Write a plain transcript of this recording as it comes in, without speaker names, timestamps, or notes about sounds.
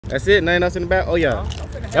That's it? Nothing else in the back? Oh, yeah.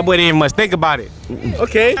 That boy didn't even much think about it.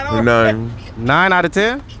 Okay. 9. 9 out of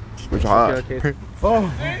 10? It's hot. Okay.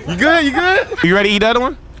 Oh, you good? You good? You ready to eat the other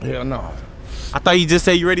one? Hell no. I thought you just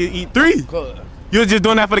said you ready to eat 3. You was just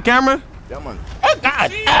doing that for the camera? Yeah, man. Oh,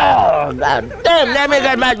 God. Oh, God. Damn, that man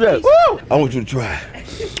got my dress. Woo! I want you to try.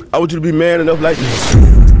 I want you to be man enough like me.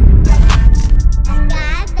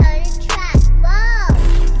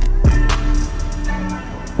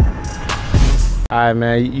 All right,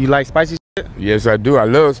 man. You like spicy shit? Yes, I do. I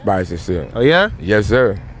love spicy shit. Oh, yeah? Yes,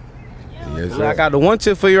 sir. Yes, sir. I got the one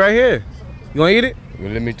chip for you right here. You gonna eat it?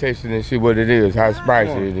 Well, let me taste it and see what it is, how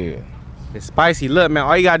spicy it is. It's spicy. Look, man,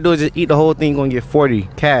 all you gotta do is just eat the whole thing. You're gonna get 40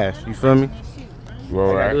 cash. You feel me? Well,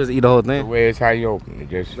 All you gotta do is eat the whole thing. The way it's how you open it.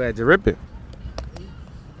 Just Glad you rip it.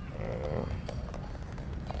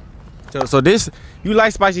 So this, you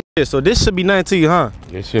like spicy shit, so this should be nothing to you, huh?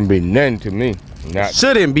 It shouldn't be nothing to me.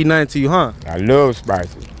 Shouldn't be nothing to you, huh? I love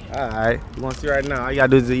spicy. All right, you want to see right now? All you gotta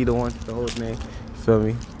do is eat the whole thing. You feel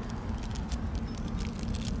me?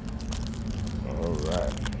 All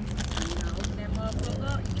right.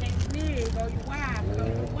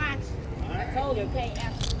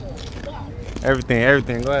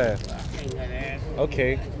 Everything. Go ahead.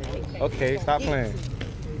 Okay, stop playing.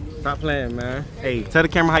 Stop playing, man. Hey, tell the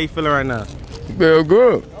camera how you feeling right now. Feel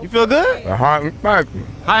good. You feel good? Hot and spicy.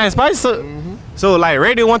 Hot and spicy? So like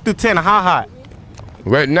rated 1 through 10, how hot?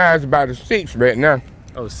 Right now it's about a 6 right now.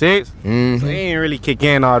 Oh, 6? So Mm-hmm. it ain't really kick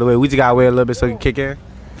in all the way. We just gotta wait a little bit so it can kick in.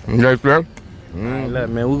 Yes, sir. All right, look,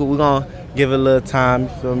 man, we're gonna give it a little time, you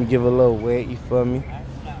feel me? Give it a little wait, you feel me? You know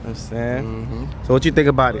what I'm saying? So what you think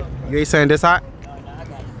about it? You ain't saying this hot?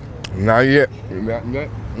 Not yet. Not yet.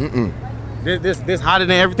 This hotter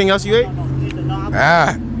than everything else you ate?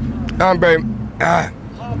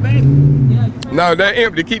 Baby. No, that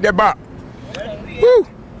empty. Keep that box. Woo.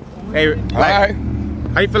 Hey, All right.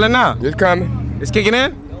 how you feeling now? It's coming. It's kicking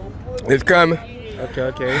in? It's coming.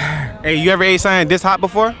 Okay. Hey, you ever ate something this hot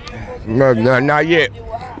before? No, not yet.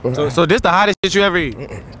 So this the hottest shit you ever eat?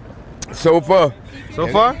 So far. So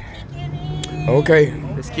far? Okay.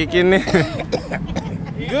 It's kicking in.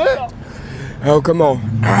 Good? Oh, come on.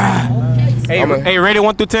 Hey, rated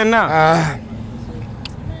 1 through 10 now.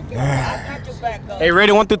 Hey,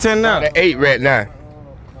 rated 1 through 10 now. At 8 right now.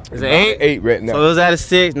 Is it 8? 8 right now. So it was at a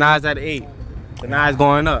 6, now it's at an 8. So now it's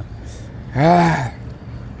going up.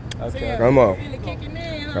 Okay. Come on.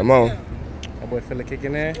 Come on. That boy feeling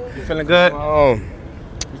kicking in. You feeling good? Oh.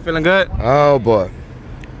 You feeling good? Oh boy.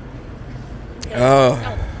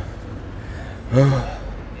 Oh.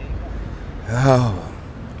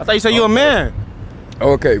 I thought you said you a man.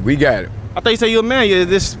 Okay, we got it. I thought you said you a man. You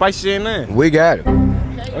this spicy shit in there. We got it.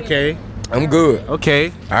 Okay. I'm good.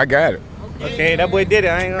 Okay. I got it. Okay, that boy did it.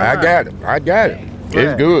 I ain't gonna lie. I got it.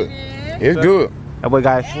 It's good. It's good. That boy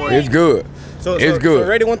got it 40. It's good. It's good. So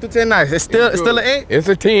rated 1 through 10 nice. It's still an 8? It's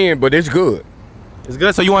a 10, but it's good. It's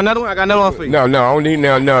good. So you want another one? I got another one for you. No, I don't need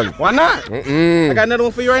another. Why not? I got another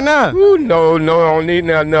one for you right now. Ooh, no, I don't need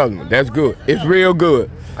another one. That's good. It's real good.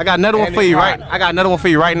 I got another one for you right. I got another one for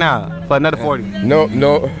you right now for another 40.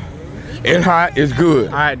 No. It's hot. It's good.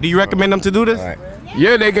 All right. Do you recommend them to do this? All right.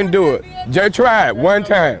 Yeah, they can do it. Just try it one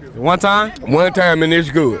time. One time? One time and it's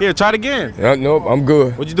good. Here, try it again. Nope, I'm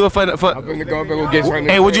good. Would you do it for? I'm gonna go get something.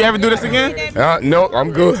 Hey, would you ever do this again? No,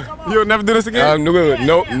 I'm good. You'll never do this again? I'm good.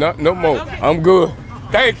 No more. I'm good.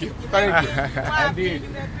 Thank you. I did it.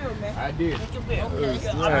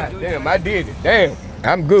 Damn, I did it. Damn,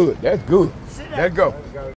 I'm good. That's good. Let's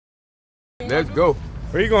go.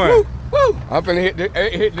 Where you going? Woo. I'm finna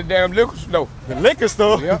hit the damn liquor store. The liquor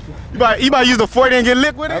store? Yeah. You about to use the 40 and get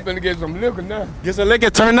liquid with I'm it? finna get some liquor now. Get some liquor,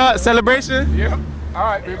 turn up, celebration? Yeah. All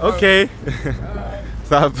right, big brother. Okay.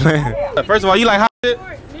 Stop playing. First of all, you like hot shit?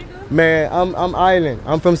 Man, I'm Island.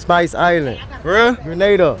 I'm from Spice Island. For real?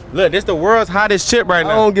 Grenada. Look, this the world's hottest chip right I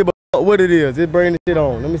now. don't give a fuck what it is. Just bring the shit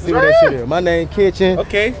on. Let me see what that shit is. My name Kitchen.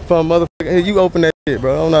 Okay. From motherfucker. Hey, you open that shit,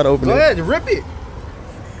 bro. I don't know how to open Go it. ahead, rip it.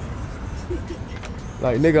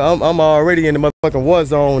 Like, nigga, I'm already in the motherfucking war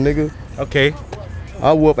zone, nigga. Okay.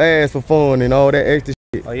 I whoop ass for fun and all that extra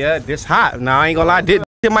shit. Oh yeah, this hot. Nah, I ain't gonna lie, this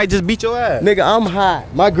shit might just beat your ass. Nigga, I'm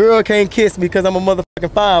hot. My girl can't kiss me because I'm a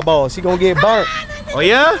motherfucking fireball. She gonna get burnt. Oh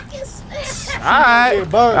yeah?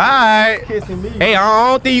 Alright. Alright. Kissing me. Hey, I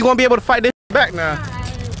don't think you gonna be able to fight this back now.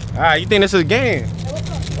 Alright, you think this is a game?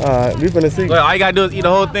 Alright, we finna see. Look, all you gotta do is eat the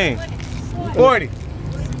whole thing. 40.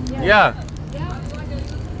 Yeah.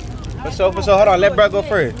 For sure. Hold on, let bro go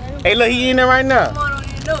first. Hey, look, he eating it right now.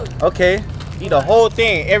 Okay. Eat the whole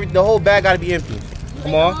thing. The whole bag gotta be empty.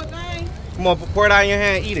 Come on. Come on, pour it out in your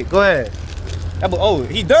hand, eat it. Go ahead. Oh,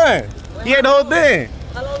 he done. He ate the whole thing.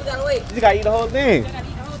 How long we gotta wait? You just gotta eat the whole thing.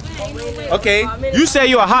 Okay, you say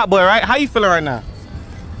you a hot boy, right? How you feeling right now?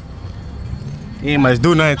 He ain't much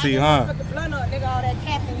do nothing to you, huh?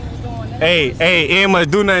 Hey, he ain't much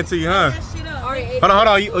do nothing to you, huh? Hold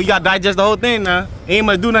on, you gotta digest the whole thing now. He ain't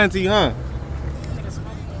much do nothing to you, huh?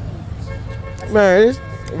 Man, it's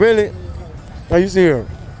really. How you see him?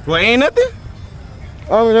 Well, ain't nothing? I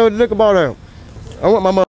don't know what to look about him. I want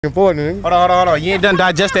my motherfucking 40, nigga. Hold on. You ain't done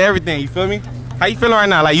digested everything, you feel me? How you feeling right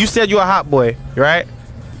now? Like you said you a hot boy, right?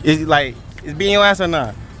 Is like, it's being your ass or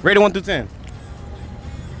not? Rated 1 through 10.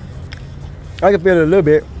 I can feel it a little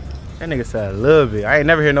bit. That nigga said a little bit. I ain't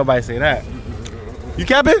never hear nobody say that. You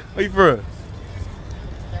capping? Or you for real?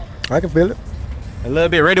 I can feel it. A little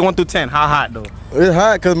bit. Rated 1 through 10. How hot though? It's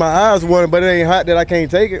hot because my eyes watering, but it ain't hot that I can't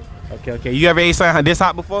take it. Okay. You ever ate something this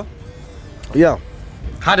hot before? Yeah.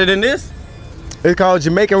 Hotter than this? It's called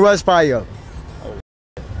Jamaican Rush Fire.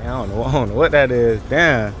 I don't know what that is.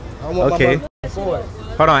 Damn. Okay. My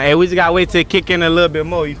Hold on. Hey, we just gotta wait till it kick in a little bit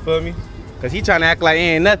more. You feel me? Cause he trying to act like it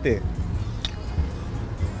ain't nothing.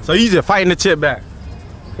 So you just fighting the chip back?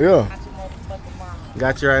 Yeah.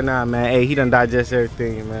 Got you right now, man. Hey, he done digest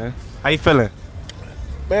everything, man. How you feeling?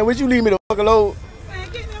 Man, would you leave me the fuck alone?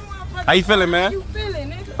 How you feeling, man?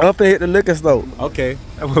 I'm finna hit the liquor store. Okay.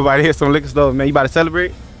 Everybody hit some liquor store, man. You about to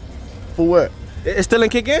celebrate? For what? It's still in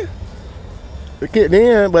kick in? It kicked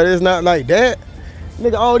in, but it's not like that.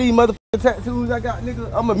 Nigga, all these motherfucking tattoos I got, nigga,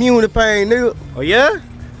 I'm immune to pain, nigga. Oh yeah?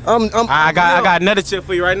 I got another chip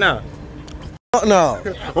for you right now. Fuck no.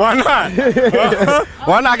 Why not?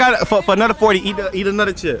 Why not? I got for another 40. Eat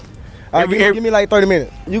another chip. Give me like 30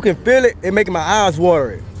 minutes. You can feel it. It making my eyes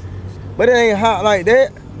watery. But it ain't hot like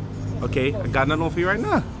that. Okay, I got another one for you right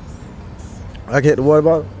now. I can hit the water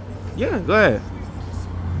bottle? Yeah, go ahead.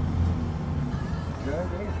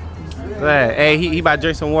 Go ahead. Hey, he about to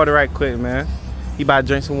drink some water right quick, man. He about to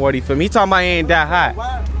drink some water. You feel me? He talking about it ain't that hot.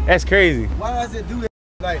 Why? That's crazy. Why does it do that?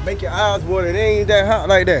 Like make your eyes water? It ain't that hot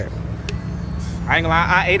like that. I ain't gonna lie,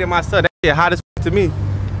 I ate it myself. That shit hot as to me.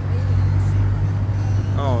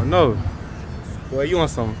 Oh no. Boy, you want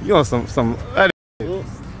some other shit.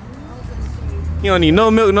 You don't need no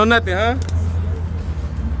milk, no nothing, huh?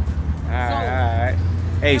 Alright.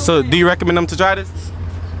 Hey, so do you recommend them to try this?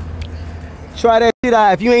 Try that shit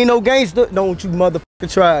out. If you ain't no gangster, don't you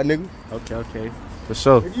motherfucking try it, nigga. Okay. For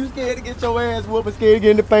sure. If you scared to get your ass whooped and scared to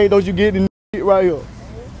get in the paint, don't you get in the shit right here.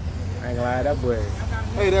 I ain't gonna lie, that boy.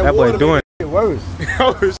 Hey, That boy doing it worse.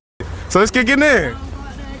 Oh, shit. So let's kick it in.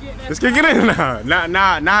 Let's kick it in now.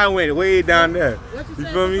 Now I went way down there. You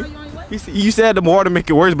feel me? You said the water make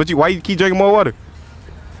it worse, but why you keep drinking more water?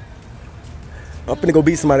 I'm finna go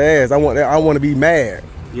beat somebody's ass. I want to be mad.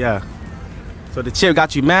 Yeah. So the chip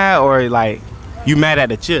got you mad, or like you mad at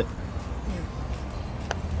the chip?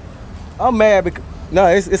 I'm mad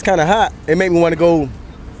because it's kind of hot. It make me want to go.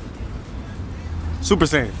 Super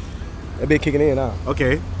Saiyan. That bitch kicking in now.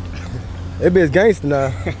 Okay. That bitch gangster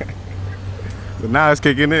now. But now it's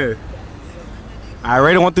kicking in. I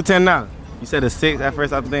rated 1 through 10 now. You said a 6 at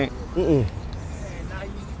first, I think.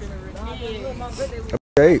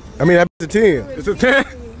 Okay. I mean, that bitch a 10. It's a 10?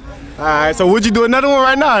 Alright, so would you do another one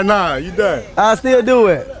right now? Nah, you done. I still do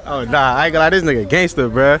it. Oh, nah, I ain't gonna lie, this nigga gangster,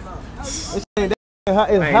 bruh. It's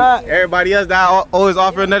hot. Everybody else that always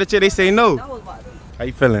offer another chip, they say no. How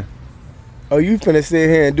you feeling? Oh, you finna sit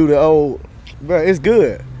here and do the old, bro? It's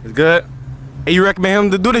good. It's good? Hey, you recommend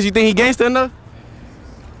him to do this? You think he gangster enough?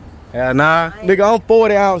 Yeah, nah. Nigga, I'm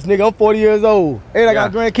 40 ounce, nigga. I'm 40 years old. And I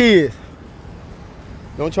got grandkids.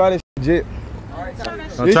 Don't try this shit, Jit.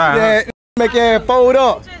 Don't try, huh? Make your ass fold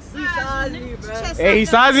up. Hey, he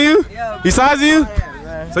sizing you? He sizing you?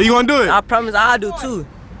 So you gonna do it? I promise I'll do too.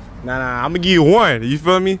 Nah, I'm gonna give you 1. You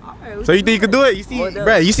feel me? So you think you could do it? You see,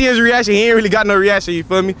 bruh, you see his reaction? He ain't really got no reaction. You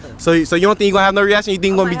feel me? So you don't think you gonna have no reaction? You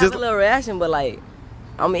think you gonna be just a little reaction, but like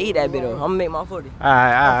I'm gonna eat that bit though. I'm gonna make my 40. All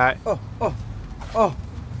right. Oh.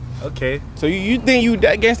 Okay. So you think you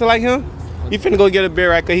that gangster like him? You finna go get a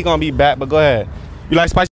beer right? Cause he gonna be back. But go ahead. You like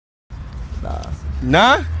spicy?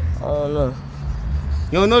 Nah? I don't know.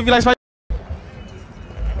 You don't know if you like spicy?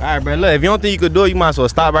 Alright, bro. Look, if you don't think you could do it, you might as well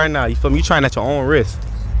stop right now. You feel me? You trying at your own risk.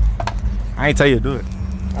 I ain't tell you to do it.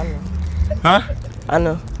 I know. Huh? I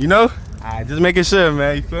know. You know? Alright, just making sure,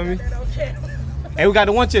 man. You feel me? Hey, we got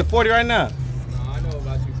the 1 chip 40 right now. No, I know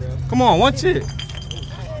about you, bro. Come on, 1 chip.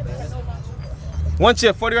 1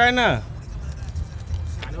 chip 40 right now.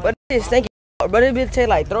 But this stinky, but this bitch taste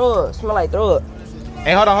like throw up. Smell like throw up.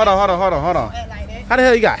 Hey, hold on. How the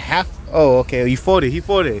hell you got half? Oh, okay. You 40. He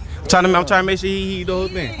 40. I'm trying to make sure he eat the whole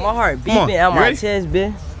thing. My heart beeping out my chest,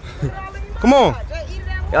 bitch. Come on.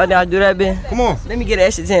 Y'all down do that, bitch? Come on. Let me get an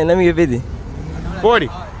extra 10. Let me get 50. 40.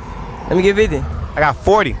 Let me get 50. I got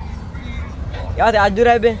 40. Y'all think I do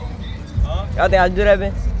that, Ben? Y'all think I do that,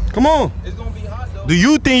 Ben? Come on. It's gonna be hot though. Do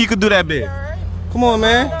you think you could do that big? Come on,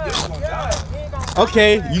 man.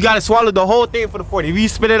 Okay, you gotta swallow the whole thing for the 40. If you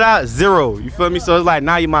spit it out, 0. You feel me? So it's like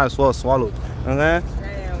now you might as well swallow it. Okay?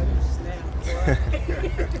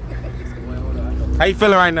 How you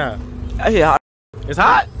feeling right now? That shit hot. It's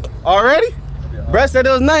hot? Already? Bruh said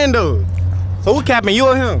there was nothing though. So who capping, you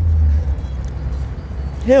or him?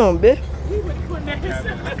 Him, bitch.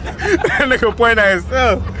 That nigga pointing at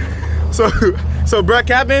himself. So bruh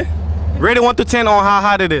capping? Rated 1 to 10 on how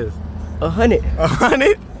hot it is. 100.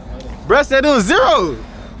 100? Bruh said it was 0.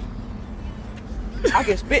 I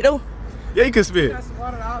can spit though. Yeah, you can spit.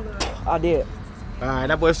 I did. Alright,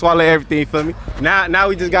 that boy swallowed everything, you feel me? Now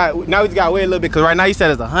we just got to wait a little bit, cause right now he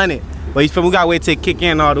said it's 100. But you feel me? We gotta wait till it kick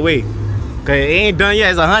in all the way. Cause it ain't done yet,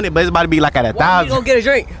 it's 100, but it's about to be like at 1,000. You go get a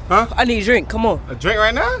drink? Huh? I need a drink, come on. A drink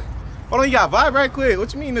right now? Hold on, you got vibe right quick.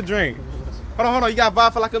 What you mean a drink? Hold on, you got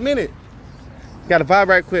vibe for like a minute. You got a vibe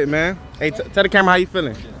right quick, man. Hey, tell the camera how you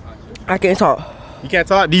feeling. I can't talk. You can't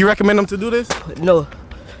talk? Do you recommend them to do this? No.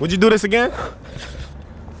 Would you do this again?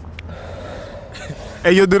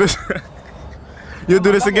 Hey, you'll do this? You'll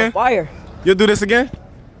do this again? Fire. You'll do this again?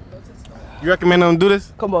 You recommend them to do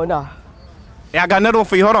this? Come on, nah. Hey, I got another one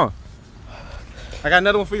for you. Hold on. I got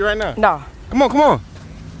another one for you right now. Nah. Come on.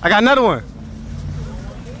 I got another one.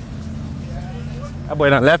 That boy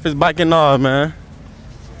done left his bike and all, man.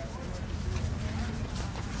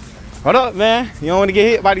 Hold up, man. You don't want to get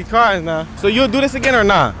hit by these cars now. So you'll do this again or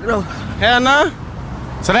not? No. Hell nah?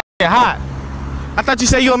 So that shit hot. I thought you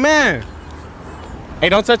said you a man. Hey,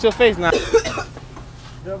 don't touch your face now.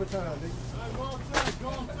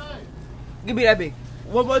 Give me that big.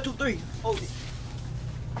 1, 1, 2, 3. Hold it.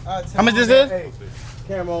 How much this is? Hey,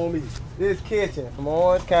 camera on me. This kitchen from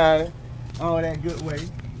Orange County. All that good way.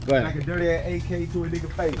 Go ahead. Like a dirty ass AK to a nigga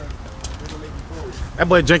face. That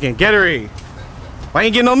boy drinking Gatorade. Why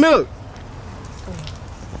ain't getting no milk?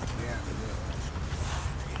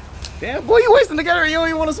 Damn, boy, you wasting the Gatorade. You don't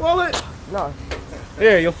even want to swallow it? No.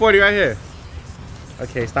 Here, your 40 right here.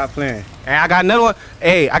 Okay, stop playing. Hey, I got another one.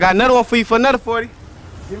 Hey, I got another one for you for another 40.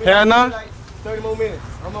 Hell no. Like 30 more minutes.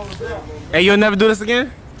 I'm on the floor. Hey, you'll never do this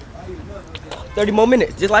again? 30 more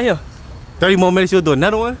minutes, just like him. 30 more minutes, you'll do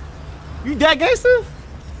another one? You that gangster?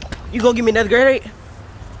 You go give me another Gatorade?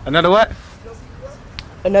 Another what?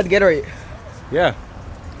 Another Gatorade. Yeah.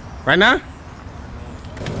 Right now?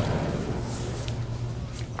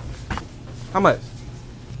 How much?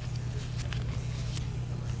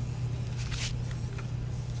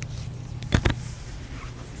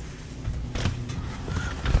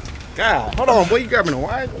 God, hold on, boy, you grabbing the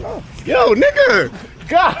wire? Yo, nigga!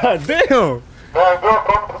 God damn!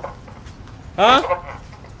 Huh?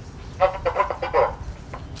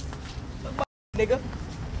 Nigga.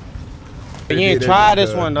 You ain't tried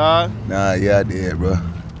this one, dog. Nah, yeah, I did, bro.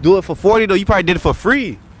 Do it for 40 though. You probably did it for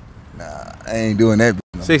free. Nah, I ain't doing that.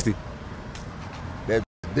 No. 60. That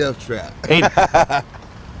death trap. 80.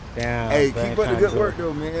 Damn. Hey, bro, keep up the good work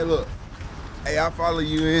though, man. Look. Hey, I follow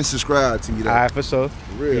you and subscribe to you though. All right, for sure.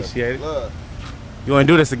 For real. Appreciate it. Love. You want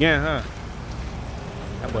to do this again, huh?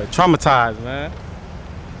 That boy traumatized, man.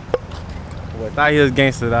 That boy thought he was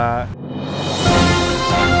gangster, dog.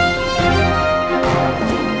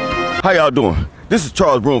 How y'all doing? This is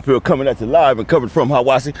Charles Broomfield coming at you live and covered from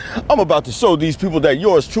Hawaii. I'm about to show these people that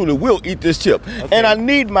yours truly will eat this chip. Okay. And I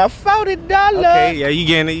need my $40. Okay, yeah, you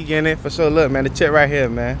getting it, for sure. Look, man, the chip right here,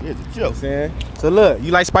 man. Here's the chip. You know what I'm saying? So look,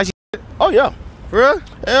 you like spicy shit? Oh yeah. For real?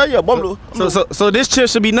 Hell yeah. So this chip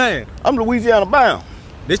should be nothing. I'm Louisiana bound.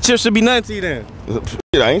 This chip should be nothing to you then.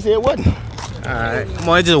 Shit, I ain't say it wasn't. Alright. Come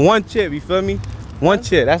on, it's just one chip, you feel me? One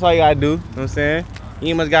chip. That's all you gotta do. You know what I'm saying? You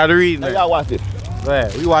ain't much gotta read. Hey, y'all watch it. Go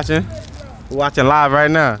ahead. We watching. We watching live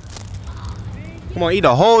right now. Come on, eat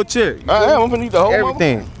the whole chip. I am. I'm gonna eat the whole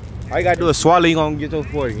everything. All you gotta do is swallow, you gonna get your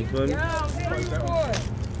 40. You feel me?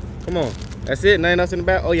 Come on. That's it? Nothing else in the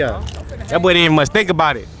back? Oh yeah. That boy didn't even much think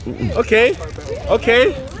about it. Okay.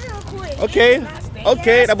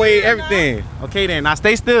 That boy ate everything. Okay then, now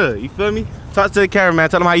stay still. You feel me? Talk to the camera, man.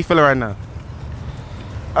 Tell them how you feeling right now.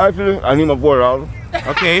 Actually, I need my $40.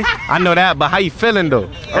 Okay, I know that, but how you feeling though?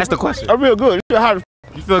 That's the question. I'm real good.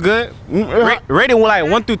 You feel good? Rating like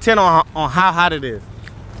 1 through 10 on how hot it is.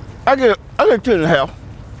 I get 10.5.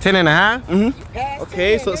 10 and a half? Mm-hmm.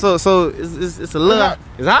 Okay, so it's a little.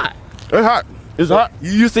 It's hot. It's hot. It's hot.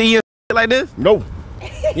 You used to eat like this? No.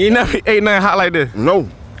 You ain't never ate nothing hot like this? No.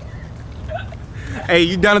 Hey,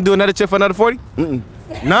 you down to do another chip for another 40? Mm-mm.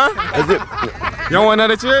 Nah? That's it. You don't want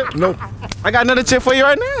another chip? No. I got another chip for you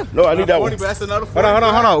right now. No, I need that 40, one. but that's another 40. Hold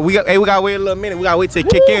on. We gotta wait a little minute. We gotta wait till it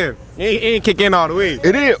kick in. It ain't kick in all the way.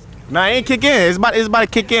 It is. Nah, it ain't kick in. It's about to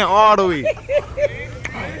kick in all the way.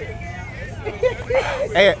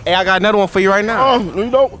 Hey, I got another one for you right now. You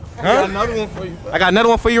don't. Huh? I got another one for you. I got another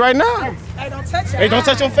one for you right now. Hey, don't touch it. Hey, don't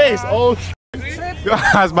touch your face. Oh, your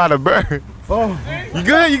eyes about to burn. Oh, You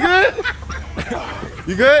good? You good?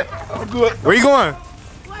 You good? I'm good. Where you going?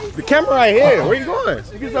 The camera right here. Where you going?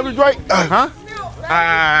 You get something to drink? Huh?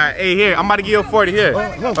 Hey, here. I'm about to give you a 40 here.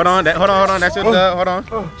 Hold on. Hold on. That's your dub. Hold on.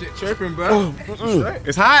 Chirping, bro.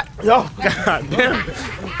 It's hot? Yeah. God damn.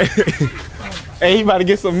 Hey, he about to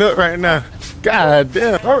get some milk right now. God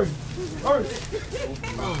damn. Hurry.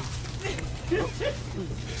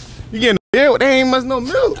 You getting there? There ain't much no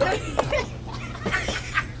milk.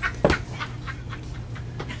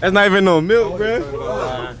 That's not even no milk, bro. Let's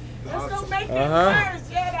go make it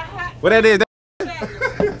first. Yeah, the hot. What that is?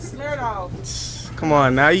 Slurred off. Come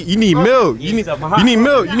on now. You need milk. You need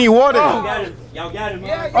milk. You need water. Y'all got it, man.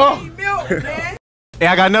 Yeah, you need milk, man. Hey,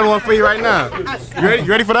 I got another one for you right now. You ready? You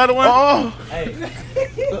ready for the other one? Hey,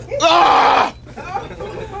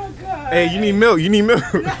 Hey, you need milk. You need milk.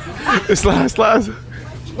 Slide.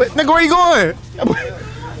 Wait, nigga, where you going?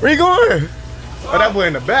 Where you going? Oh, that boy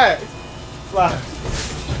in the back. Slide.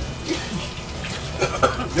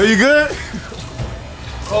 Yo, you good?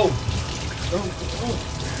 Oh.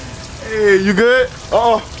 Hey, you good?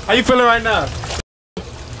 How you feeling right now?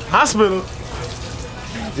 Hospital.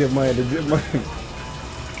 Get money.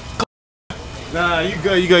 Nah, you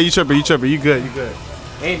good. You tripping. You good.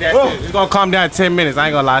 Ain't that shit. It's gonna calm down in 10 minutes. I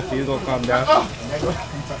ain't gonna lie to you. It's gonna calm down.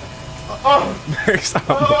 Next time.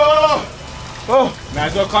 Nah,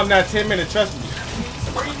 it's gonna calm down in 10 minutes. Trust me.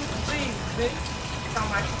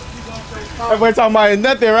 That boy talking about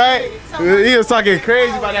nothing, right? He was talking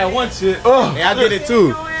crazy about that one shit. Hey, I did it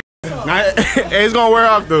too. Nah, hey, it's gonna wear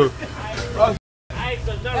off though. Tear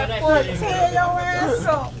your ass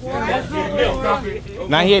up, boy.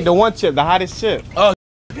 Now he had the one chip, the hottest chip.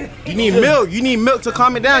 You need milk. You need milk to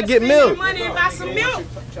calm it down. Get milk. Money and buy some milk.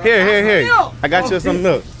 Here. I got you some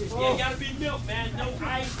milk. yeah, gotta be milk, man. No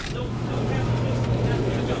ice, no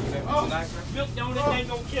milk. The only thing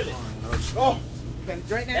gonna kill it. That's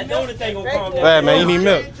the only thing gonna calm down. Hey, man, you need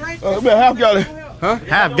milk. Half gallon. Huh?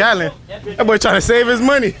 Half gallon? That boy trying to save his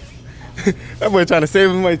money. That boy trying to save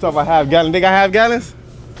his money. Talking about half gallon. They got half gallons?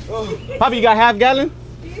 Poppy, you got half gallon?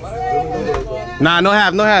 Nah, no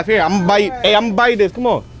half. Here, I'm gonna buy you. Hey, I'm gonna buy you this. Come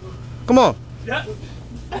on. Let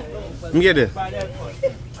me get this. I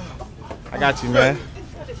got you, man.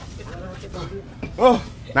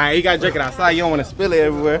 Nah, you gotta drink it outside. You don't want to spill it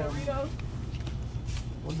everywhere.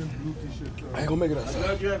 I ain't gonna make it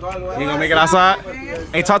outside. You ain't gonna make it outside?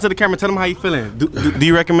 Hey, talk to the camera. Tell them how you feeling. Do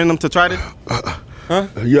you recommend them to try this? Huh?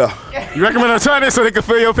 Yeah. You recommend them to try this so they can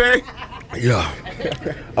feel your pain? Yeah.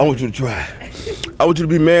 I want you to try. I want you to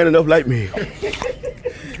be man enough like me.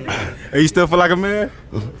 Hey, you still feel like a man?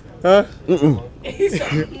 Huh? Mm-mm.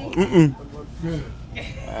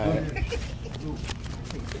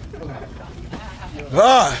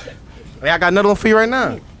 Hey, I got another one for you right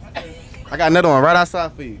now. I got another one right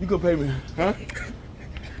outside for you. You gonna pay me? Huh?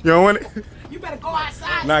 You don't want it? You better go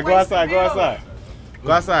outside. Nah, go outside.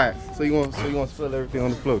 Go outside. So you want spill everything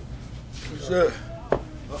on the floor. Sure.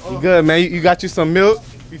 You good, man? You got you some milk?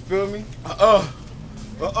 You feel me?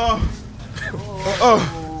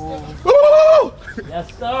 Yes,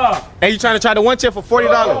 sir. Hey, you trying to try the one chip for $40?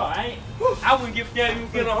 I wouldn't give a damn you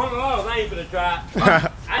get $100. I ain't gonna try.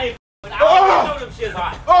 I know them shit's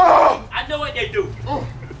hot. I know what they do.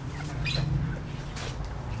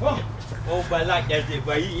 Oh, but I like that shit,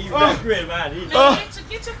 but he back great, man.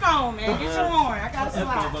 Get your phone, man. Get your horn. I got a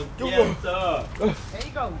slide. Yes, sir. There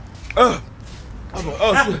you go. Bitch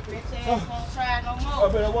ass won't try it no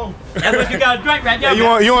more. That's what you gotta drink right there.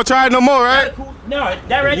 Hey, you want to try it no more, right? No,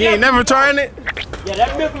 that right You there. ain't never trying it? Yeah,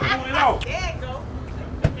 that milk will cool it off. There you go.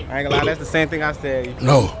 I ain't gonna lie, that's the same thing I said.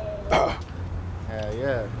 No. Hell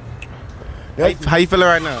yeah. How you feeling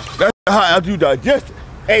right now? That's how you digest it.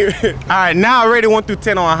 Hey, all right, now rate it 1 through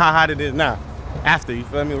 10 on how hot it is now. After, you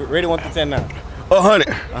feel me? Rate it 1 through 10 now. 100.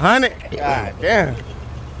 100? God damn.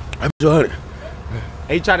 I'm 100.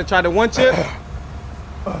 Hey, you try to try the one chip?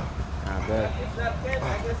 I bet.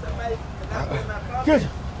 Get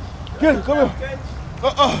it, come here.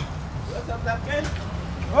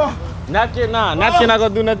 Napkin, nah. Napkin not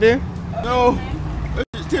gonna do nothing. No. It's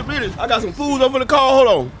just 10 minutes. I got some food over the car. Hold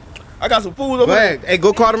on. I got some food over Go there. ahead. Hey,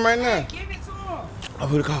 go call them right now. Give it to him.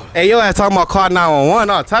 Over the car. Hey, yo ass talking about call 911,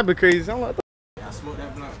 all type of crazy. I'm like, I smoked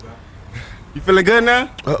that blunt, bro. you feeling good now?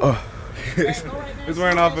 It's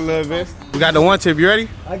wearing off a little bit. We got the one chip. You ready?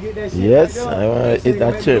 Yes, I want to eat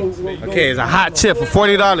that chip. Okay, it's a hot chip for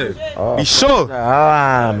 $40. Be sure.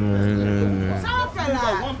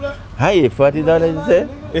 How you $40 you say?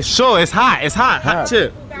 It's sure. It's hot. It's hot. Hot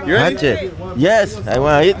chip. You ready? Hot chip. Yes, I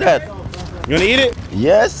want to eat that. You want to eat it?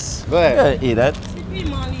 Yes. Go ahead. I gotta eat that.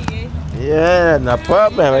 Yeah, no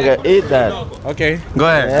problem. I gotta eat that. Okay, go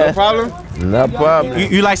ahead. Yeah. No problem? No problem.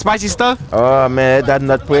 You like spicy stuff? Oh man, that's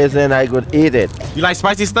not poison. I could eat it. You like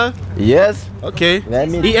spicy stuff? Yes. Okay. Let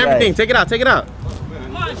me eat try. everything. Take it out. Take it out.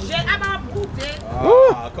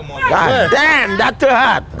 God damn, that's too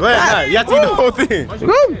hot. Go ahead. You have to eat the whole thing.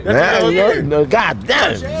 No, God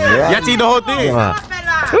damn. You have to eat the whole thing. God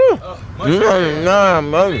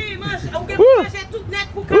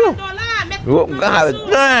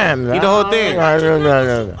damn. Eat the whole thing.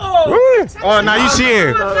 No. Oh, now you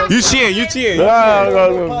cheering. You cheering. You cheering.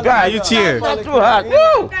 God, you cheering. That's too hot.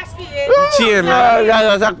 You cheering, man.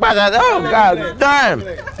 Oh, God damn.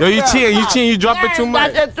 Yo, you cheering. You cheering. You drop it too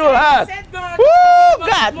much. That's too hot. Woo,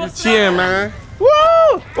 God. You cheering, man.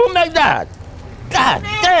 Woo. Who make that? God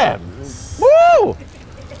damn. Woo.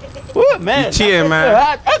 Woo, man. You cheering,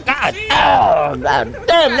 man. God. Oh, God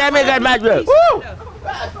damn. Let me get my dress. Woo.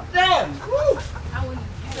 God damn. Woo.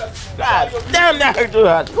 God damn, that hurt too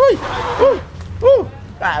hot. Woo. Woo.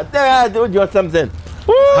 God damn, I do just something.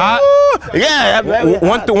 Woo. Hot? Yeah.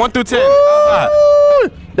 1 through 10.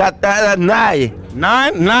 That's 9. 9?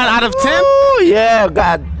 9 out of 10? Ooh, yeah,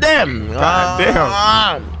 god damn. God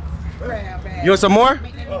damn. You want some more?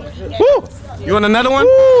 Woo. You want another one?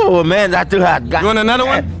 Oh man, that's too hot. God You want another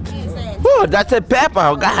one? Woo, that's a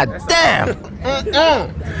pepper. God damn.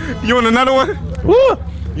 You want another one? Woo.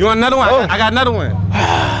 You want another one? I got another one.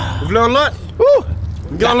 Vous voulez un lot? Woo.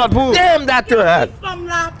 Get on lot pour. Damn, that's too hot.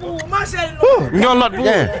 Woo. Get on lot pour.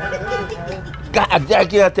 Yeah. God, I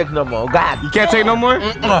can't take no more. God. You can't take no more? Woo.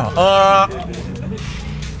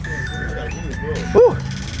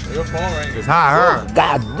 It's hot, huh?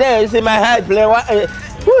 God damn, you see my head play water.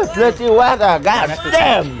 Plenty water. God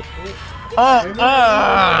damn. Okay.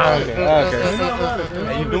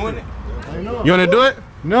 Are you doing it? You want to do it?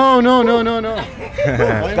 No. God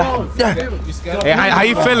damn. Hey, how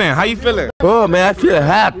you feeling? How you feeling? Oh man, I feel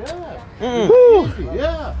hot.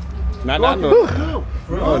 Yeah. Nah. Oh,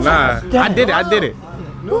 nah. I did it.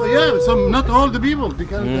 No, yeah, not all the people.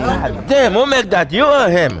 Because God damn, who make that? You or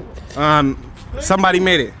him? Somebody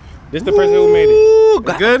made it. This the person who made it.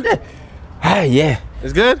 It's good? Ah, yeah.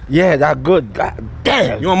 It's good? Yeah, that's good. God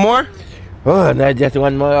damn. You want more? Oh, no, just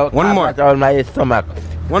one more. One more. On my stomach.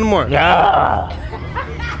 One more. Yeah.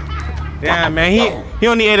 Yeah, man. He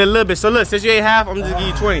only ate a little bit. So look, since you ate half, I'm just gonna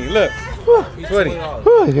give you 20. Look. 20. So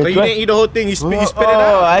you didn't eat the whole thing. You spit it out.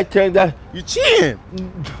 Oh, I think that. You cheating.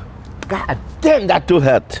 God damn, that too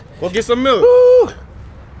hot. Go get some milk. Ooh.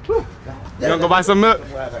 You wanna go buy some milk?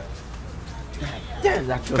 Damn,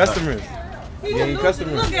 that too Customers. Yeah, you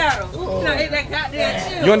customers. Look at him. You know, ate that goddamn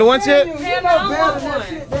shit. You want the one chip? Hell no, I want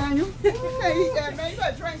one. You can't eat that, man. You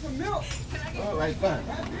gotta drink some milk.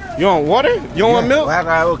 You want water? You don't want milk?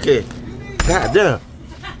 Okay. God damn.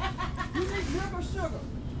 You need milk or sugar.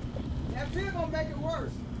 That beer gonna make it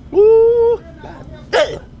worse. Ooh.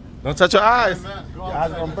 Damn. Don't touch your eyes. Your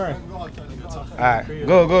eyes gonna burn. Alright,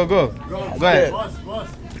 go. Go ahead.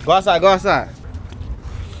 Go outside.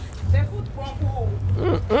 That food bon pour.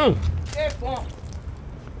 C'est bon.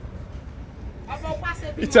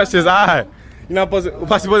 He touched his eye. You're not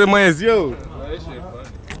supposed to put the money as you.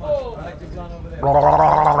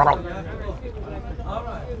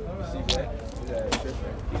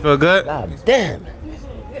 Feel good? God damn.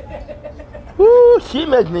 Ooh, she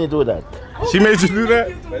made me do that. She made you do that?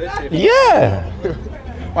 Yeah.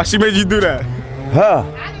 Why she made you do that? Huh.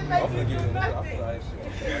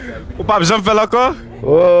 O papo já me fez encore?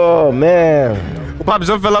 Oh, man. O papo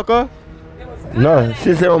já me fez encore? Non,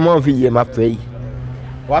 si c'est mon vie, ma fille.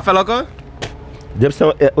 Vai falar encore? Depuis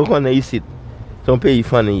son, on connaît ici, son pays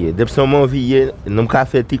fanny. Depuis son mon vie, nous avons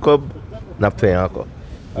fait Tik Tok, nous avons fait encore.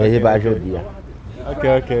 Mais c'est pas aujourd'hui. Ok.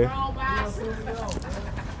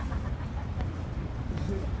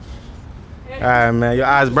 Alright, man. Your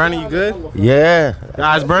eyes burning? You good? Yeah. Your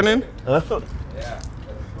eyes burning?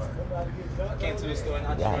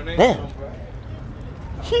 Damn.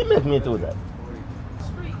 She made me do that.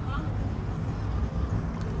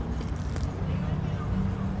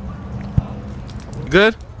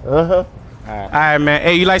 Good? Uh-huh. Alright, man.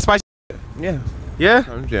 Hey, you like spicy? Yeah. Yeah?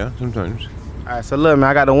 Sometimes. Alright, so look, man.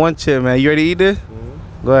 I got the one chip, man. You ready to eat this?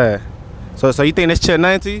 Go ahead. So you think this chip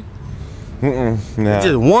nothing to you? Nah. It's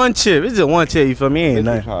just one chip. It's just one chip. You feel me? Ain't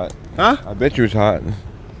I bet you nothing. it's hot. Huh? I bet you it's hot.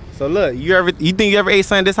 So look, you think you ever ate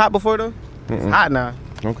something this hot before though? It's hot now.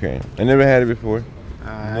 Okay. I never had it before.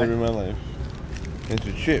 Alright. Never in my life. It's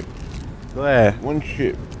a chip. Go ahead. One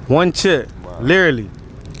chip. One chip. Wow. Literally.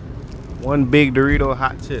 One big Dorito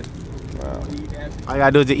hot chip. Wow. All you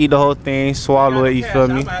gotta do is just eat the whole thing, swallow it, you feel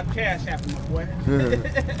me? I'm about to cash app my boy.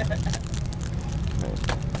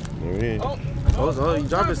 There it is. Oh, you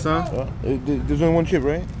dropping some. There's only one chip,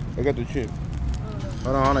 right? I got the chip.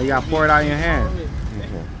 Hold on, you gotta pour it out in your hand.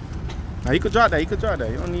 Okay. Now you could drop that, you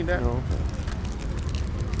don't need that. Oh, okay.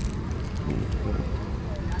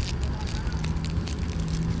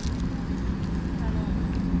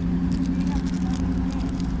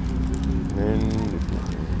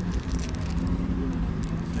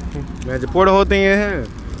 Man, just pour the whole thing in your hand.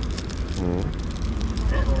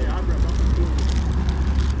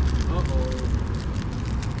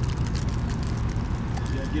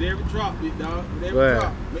 Get every drop, big dog. Get every Go ahead.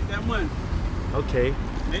 drop. Make that money. Okay.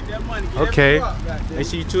 Make that money. Get Okay. every drop, goddamn. Make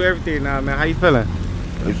sure you chew everything now, man. How you feeling?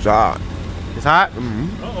 It's hot. It's hot?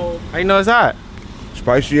 Uh-oh. How you know it's hot?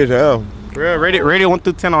 Spicy as hell. For real, rate it 1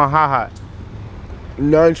 through 10 on hot.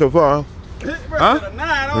 9 so far. Huh?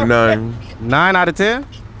 9. 9 out of 10?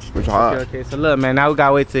 It's hot. Okay, so look, man, now we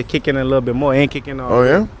gotta wait to kick in a little bit more. It ain't kicking on. Oh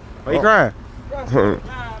yeah? Why you crying?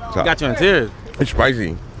 It's Got you in tears. It's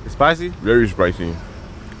spicy. It's spicy? Very spicy.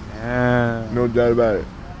 Damn. No doubt about it.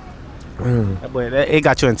 That boy, it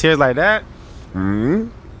got you in tears like that?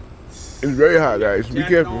 It's very hot, guys. Be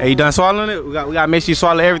careful. Hey, you done swallowing it? We gotta make sure you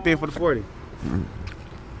swallow everything for the 40. Man,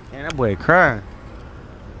 that boy crying.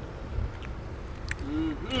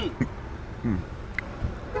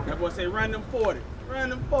 That boy say run them 40. Run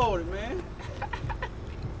them 40, man.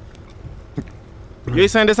 You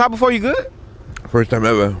ain't saying this hot before, you good? First time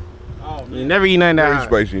ever. Oh, man. You never eat nothing that Very hot.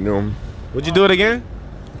 spicy, you know. Would you do it again?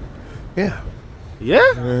 Yeah.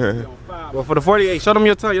 Yeah? Well, for the 48, show them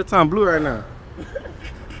your tongue. Your tongue blue right now.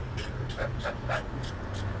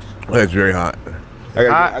 That's very hot.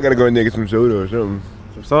 I gotta go in there and get some soda or something.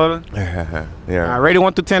 Some soda? Yeah. All right, rate it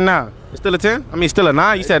 1 through 10 now. It's still a 10? I mean, still a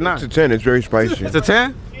 9? You said 9. It's a 10. It's very spicy. It's a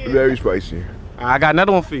 10? Very spicy. I got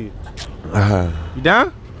another one for you. You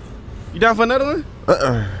down? You down for another one?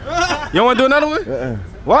 You don't want to do another one?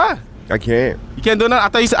 Why? I can't. You can't do another? I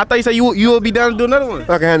thought you said you would be down to do another one.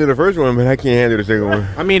 I can handle the first one, but I can't handle the second one.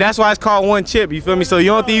 I mean, that's why it's called one chip. You feel me? So you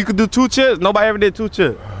don't think you could do 2 chips? Nobody ever did 2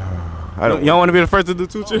 chips. I don't. You don't want to be the first to do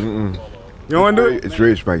 2 chips? You don't want to do it? It's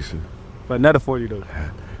very spicy. But another 40 though.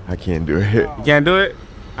 I can't do it. You can't do it?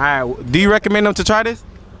 All right. Do you recommend them to try this?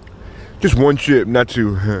 Just one chip, not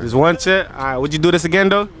 2. Just one chip? All right. Would you do this again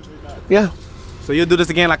though? Yeah. So you'll do this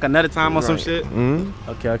again like another time or some shit?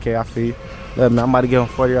 Okay, I feel you. Look, man, I'm about to give him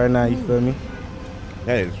 40 right now, you feel me?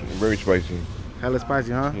 That is very spicy. Hella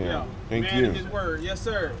spicy, huh? Yeah. Thank Man you. in his word. Yes,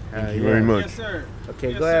 sir. Thank you very much. Yes, sir. Okay,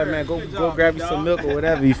 Yes, go ahead, sir. man. Go Good job, grab big you some dog. milk or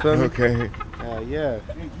whatever, you feel me? Okay. Yeah.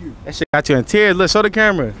 Thank you. That shit got you in tears. Look, show the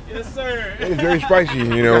camera. Yes, sir. It's very spicy, you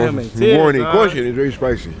Got know. him in tears, Warning, dog. caution, it's very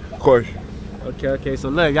spicy. Caution. Okay, so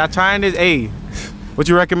look, y'all trying this, hey, what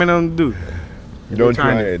you recommend them to do? Don't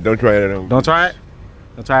trying try it. it. Don't try it at home. Don't try it?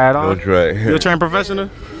 Don't try it at all? Don't try it. You a trained professional?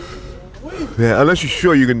 Yeah, unless you're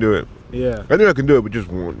sure you can do it. Yeah. I know I can do it, but just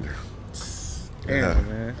one. Damn,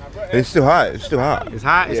 man. It's still hot. It's still hot. It's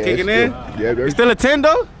hot? It's Yeah, kicking still, in? Yeah, very It's still a 10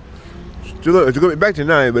 though? still. It's going back to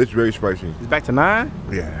 9, but it's very spicy. It's back to 9?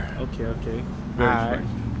 Yeah. Okay. Very Alright. spicy.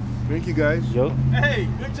 Thank you, guys. Yo. Hey,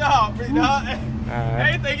 good job, big dog. I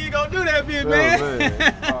Alright. ain't think you gonna do that, big Oh, man.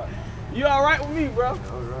 man. You all right with me, bro?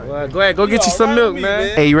 Well, go ahead, go get you some alright milk, with me, man.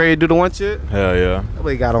 man? Hey, you ready to do the one chip? Hell yeah.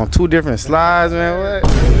 We got on 2 different slides, man.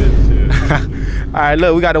 What? Alright,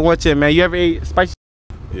 look, we got the one chip, man. You ever ate spicy?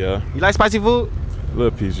 Yeah. You like spicy food?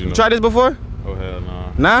 Little piece, you know. You tried this before? Oh, hell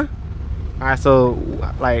nah. Nah? Alright, so,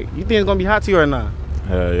 like, you think it's gonna be hot to you or not?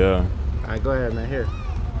 Hell yeah. Alright, go ahead, man. Here.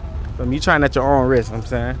 You trying at your own risk, I'm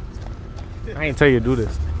saying. I ain't tell you to do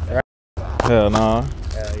this. Hell nah.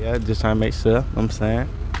 Yeah, just trying to make sure, I'm saying.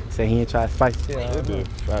 Say he ain't try spicy shit. That bitch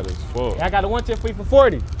fat as fuck. I got the one chip for you for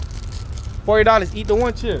 40. $40, eat the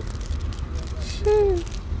one chip.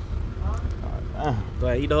 Go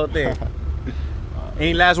ahead, eat the whole thing.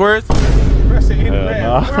 Any last words?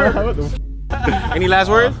 Hell nah. Any last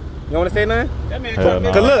words? You want to say nothing? That man Hell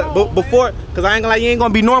Cause nah. look, before, cause I ain't gonna lie, you ain't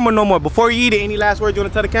gonna be normal no more. Before you eat it, any last words you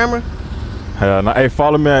wanna tell the camera? Hell nah. Hey,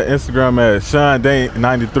 follow me at Instagram at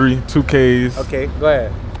SeanDane93, 2Ks. Okay, go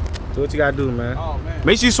ahead. Do what you gotta do, man. Oh, man.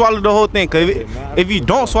 Make sure you swallow the whole thing, cause if you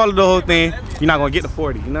don't swallow the whole thing, you're not gonna get the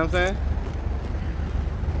 40. You know what I'm saying?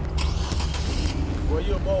 Boy,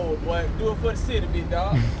 you a bowl, boy. Do it for the city, big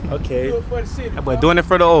dog. Okay. Do it for the city. That boy doing it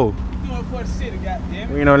for the old. Do it for the city,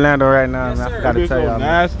 goddamn. We in Orlando right now, Yes, man. I sir. forgot to tell y'all.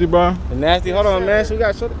 Nasty, bro. The nasty. Hold on, man. So we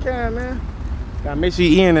gotta show the can, man. Gotta make sure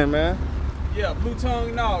you eating it, man. Yeah, blue tongue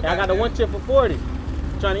and all. I got the one chip for 40.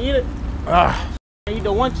 Trying to eat it? Eat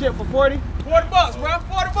the one chip for 40? $40, bro.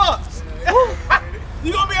 $40.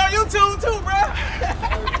 You gonna be on YouTube too,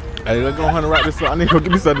 bro? Hey, let's go hunt right this. I need to go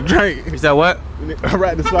get me something to drink. You said what?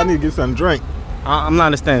 Right this. I need to get something to drink. I'm not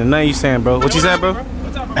understanding nothing you saying, bro. What you said, bro?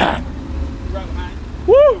 What's up, bro? Right behind.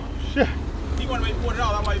 Woo! Shit. You wanna make $40?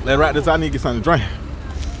 I might. Let's right this. I need to get something to drink.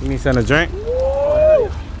 You need something to drink? Oh.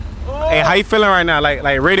 Hey, how you feeling right now? Like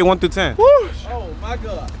rated 1 through 10. Woo! Oh my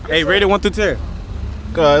God. Hey, rated 1 through 10.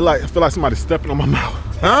 I feel like somebody stepping on my mouth.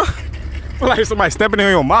 Huh? Feel like somebody stepping in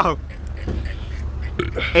your mouth.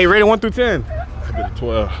 Hey, rated 1 through 10. I get a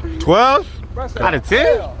 12. 12? Out of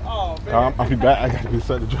 10? Oh, man. I'll be back. I gotta get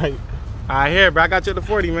something to drink. All right, here, bro. I got you at the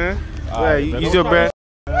 40, man. Yeah, right, you man. use your bread.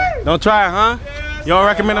 Don't try it, huh? You don't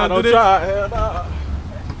recommend I do this? Try. Hell nah.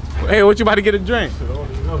 Hey, what you about to get a drink?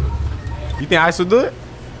 You think Ice will do it?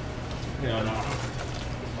 Hell nah.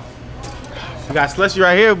 You got slushy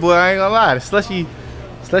right here, boy. I ain't gonna lie. The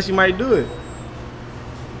slushy might do it.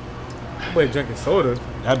 That boy drinking soda.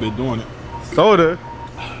 That bitch doing it. Soda?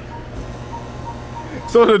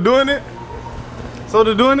 Soda doing it?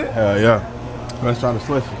 Soda doing it? Hell yeah. Let's try to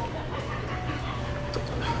slush it.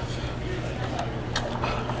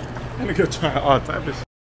 That nigga trying all type of shit.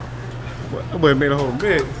 That boy made a whole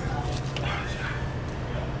mix.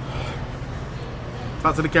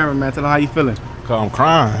 Talk to the camera, man. Tell him how you feeling. Cause I'm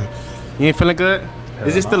crying. You ain't feeling good?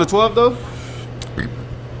 Is it still a 12 though?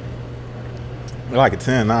 Like a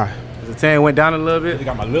 10 now. The 10 went down a little bit. They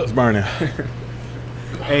got my lips burning.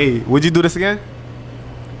 Hey, would you do this again?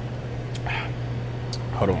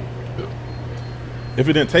 Hold on. If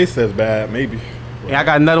it didn't taste as bad, maybe. Hey, I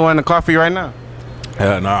got another one in the car for you right now.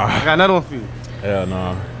 Hell nah. I got another one for you. Hell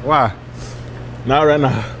nah. Why? Not right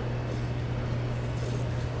now.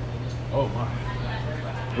 Oh my.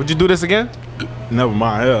 Would you do this again? Never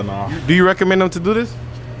mind. Hell nah. Do you recommend them to do this?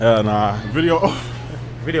 Hell nah. Video off.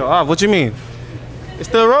 Video off. What you mean? It's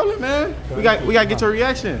still rolling, man. We got to get your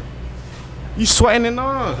reaction. You sweating and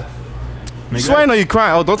all. You sweating or you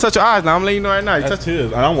crying? Oh, don't touch your eyes now. I'm letting you know right now. You That's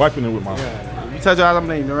his. I'm wiping it with my. You touch your eyes. I'm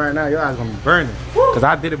letting you know right now. Your eyes gonna be burning. Cause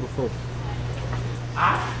I did it before.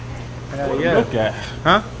 Hell yeah. Milk at?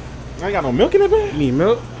 Huh? I ain't got no milk in it, man. You need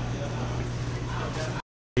milk?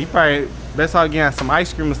 You probably best off getting some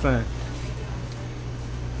ice cream or something.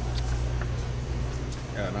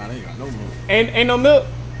 Yeah, nah, they ain't got no milk. Ain't no milk?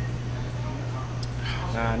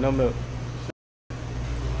 Nah, no milk.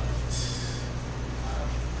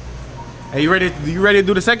 Hey, you ready to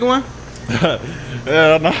do the second one?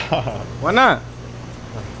 Hell nah. Why not?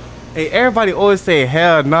 Hey, everybody always say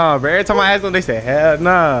hell nah, bro. Every time I ask them, they say hell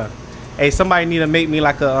nah. Hey, somebody need to make me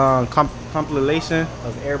like a compilation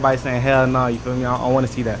of everybody saying hell nah. You feel me? I want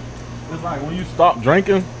to see that. It's like when you stop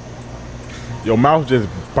drinking, your mouth just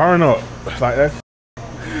burn up. It's like that.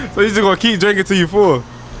 So you just gonna keep drinking till you full?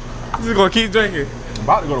 You just gonna keep drinking? I'm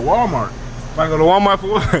about to go to Walmart. About to go to Walmart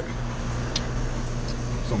for what?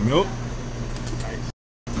 Some milk.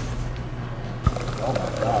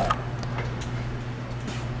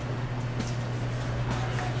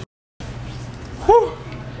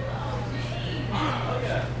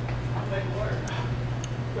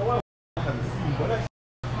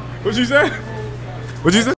 What you say?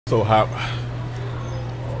 What you say? So hot.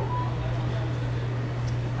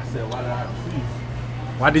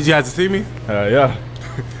 Why did you have to see me? Yeah.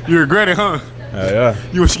 You regret it, huh? Yeah.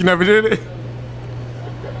 You wish you never did it?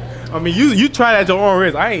 I mean, you tried at your own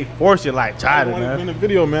risk. I ain't forced you like try I it, want to be man. in the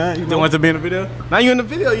video, man. You don't want to be in the video? Now you in the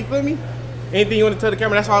video, you feel me? Anything you want to tell the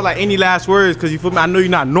camera? That's why I was like, any last words, because you feel me? I know you're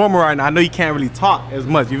not normal right now. I know you can't really talk as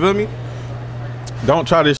much, you feel me? Don't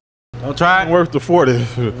try this. Don't try it? Worth the 40.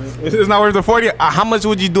 It's not worth the 40? How much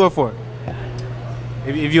would you do it for?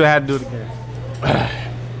 If you had to do it again?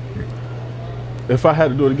 If I had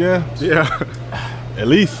to do it again? Yeah. At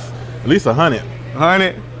least 100.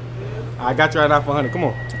 100? I got you right now for 100. Come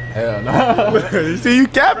on. Hell no. You see, you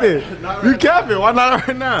capping. You capping. Why not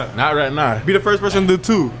right now? Not right now. Be the first person to do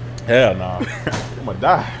 2. Hell no. I'm gonna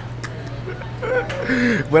die.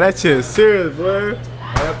 But that shit is serious, boy.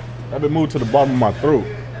 I've been moved to the bottom of my throat.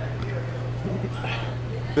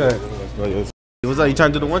 What's up? You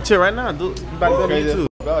trying to do the one chip right now? You about to go to YouTube.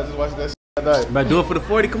 Bro, just watching that shit. But do it for the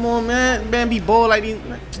 40. Come on, man. Man, be bold like these.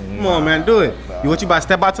 Come on, man. Do it. You about to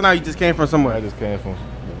step out tonight? Or you just came from somewhere? I just came from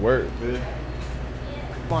work, man.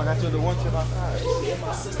 Come on, I got you the one chip outside. Yeah,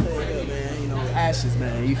 my sister in here, man. You know, ashes,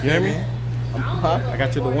 man. You You hear me? Huh? I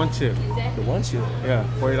got you the one chip. The one chip? Yeah,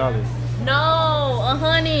 $40. No,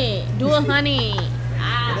 100. Do 100.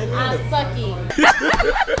 I suck it.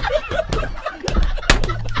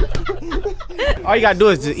 All you gotta do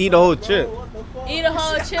is just eat the whole chip. Eat a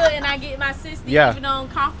whole chip and I get my 60 Yeah. even though I'm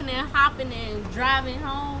coughing and hopping and driving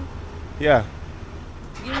home. Yeah.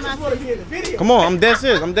 Give me my 60. Come on, I'm dead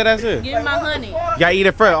serious. I'm dead ass serious. Give me my 100. You gotta eat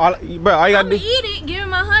it first. All you gotta I'm do. gonna eat it. Give me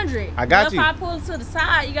my 100. I got but you. If I pull it to the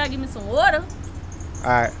side, you gotta give me some water. All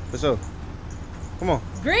right, for sure. Come on.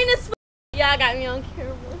 Green as f. Y'all got me on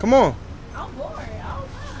camera. Come on. I'm bored.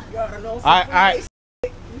 You gotta know some All right.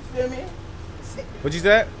 You feel me? What you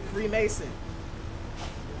said? Freemason.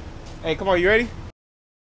 Hey, come on. You ready?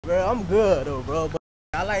 Bro, I'm good though, bro. But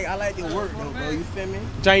I like your work though, bro. You feel me? You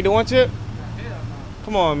trying to eat the one chip?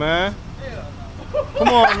 Come on, man. Come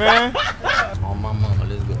on, man. On my mama,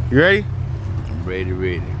 let's go. You ready? I'm ready.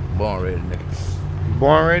 Born ready, nigga. You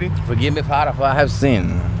born ready? Forgive me, Father, for I have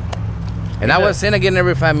sinned. And I will sin again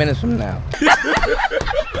every 5 minutes from now.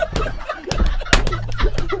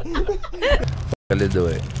 Let's do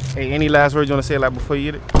it. Hey, any last words you want to say like before you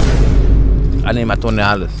eat it? I need my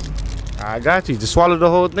 $20. I got you. Just swallow the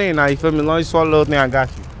whole thing now. You feel me? As long as you swallow the whole thing, I got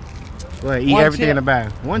you. Go ahead, eat One everything chip. in the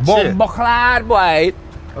bag. One chip. Bomboclad, boy.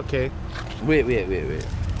 Okay. Wait.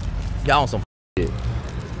 Y'all on some shit.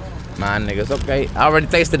 My niggas, okay. I already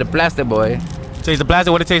tasted the plastic, boy. Taste the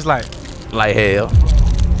plastic. What it tastes like? Like hell.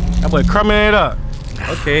 That boy crumbing it up.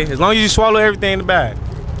 Okay. As long as you swallow everything in the bag.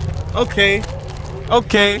 Okay.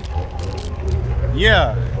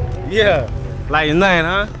 Yeah. Like it's nothing,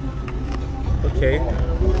 huh? Okay.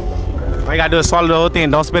 All you gotta do is swallow the whole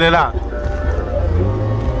thing. Don't spit it out.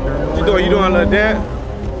 What you doing, little Dan?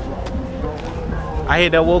 I hate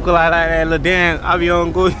that vocal like that, little Dan. I be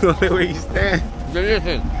on go. You gonna let where you stand?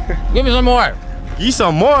 Delicious. Give me some more. You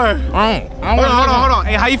some more? Hold on.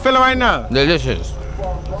 Hey, how you feeling right now? Delicious.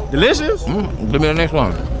 Delicious? Give me the next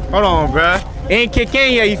one. Hold on, bruh. Ain't kick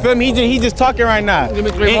in yet, you feel me? He just talking right now. Give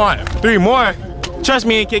me 3 more. 3 more? Trust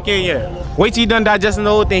me, ain't kick in yet. Wait till you done digesting the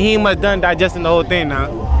whole thing. He ain't much done digesting the whole thing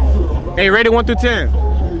now. Hey, rate it 1 through 10.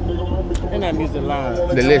 And that music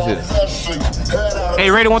loud. Delicious. Hey,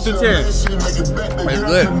 rate it 1 through 10. It's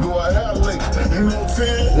good.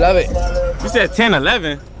 Love it. You said 10,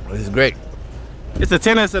 11? It's great. It's a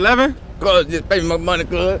 10 and it's 11? Cuz, just pay me my money,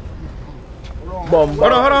 cuz. Hold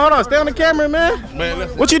on. Stay on the camera, man.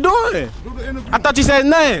 What you doing? I thought you said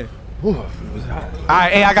nothing.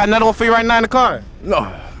 Alright, hey, I got another one for you right now in the car. No.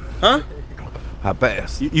 Huh? I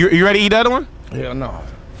pass. You ready to eat the other one? Hell no.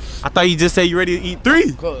 I thought you just said you ready to eat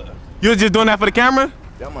 3. You was just doing that for the camera?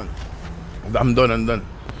 Yeah, man. I'm done.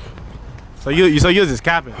 So you was just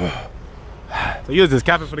capping. So you was just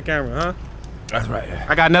capping for the camera, huh? That's right.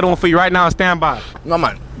 I got another one for you right now on standby. No,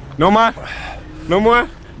 man. No more? No more?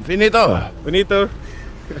 Finito. Benito.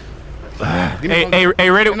 Hey,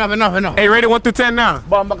 rate it. Enough. Hey, rate it 1 through 10 now.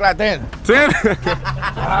 Bomboclad 10. 10?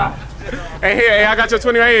 Hey, I got your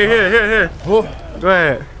 20 right here. Here. Go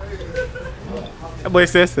ahead. That boy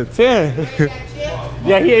says it's a 10.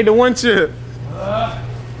 Yeah, he ate the one chip.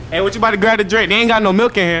 Hey, what you about to grab the drink? They ain't got no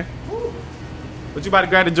milk in here. What you about to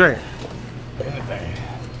grab the drink? Anything.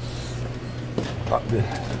 Fuck this.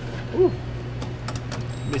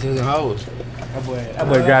 Bitches and hoes. That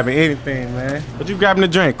boy grabbing anything, man. What you grabbing the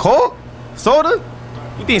drink? Coke? Soda?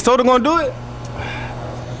 You think soda gonna do it?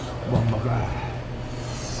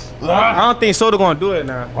 I don't think soda gonna do it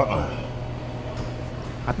now.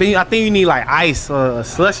 I think you need like ice or a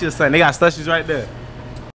slushy or something. They got slushies right there.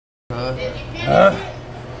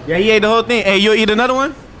 Yeah, he ate the whole thing. Hey, you'll eat another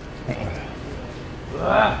one?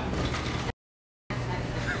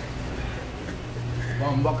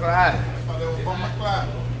 Bomboclad.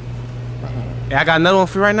 Hey, I got another one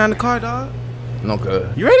for you right now in the car, dog. No,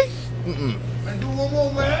 cuz. You ready? Man, do one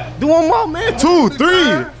more, man. Do one more, man. 2,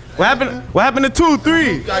 3. What happened to 2,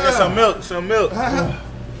 3? Gotta get some milk.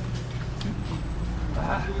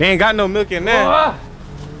 They ain't got no milk in there.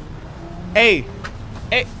 Hey,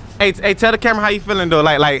 tell the camera how you feeling though.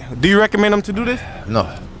 Like, do you recommend them to do this? No.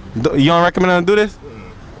 You don't recommend them to do this?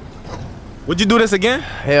 Would you do this again?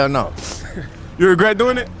 Hell no. You regret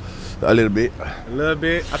doing it? A little bit. A little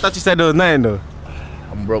bit. I thought you said there was nothing though.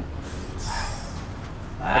 I'm broke.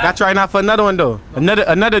 I got you right now for another one though.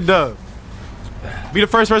 Another dub. Be the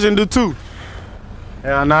first person to do 2.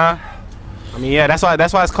 Hell nah. I mean, yeah, that's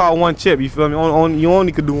why it's called one chip. You feel me? You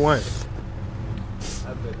only could do 1.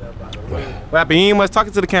 What happened? You ain't much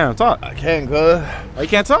talking to the camera. Talk. I can't, cuz. Oh, you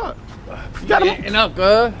can't talk. You got a enough,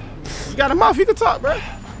 cuz. You got a mouth. You can talk, bro.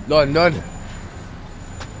 Done.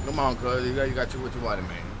 Come on, cuz. You got what you wanted,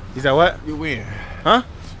 man. You said what? You win. Huh?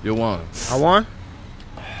 You won. I won.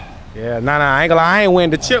 Yeah, nah, I ain't gonna lie. I ain't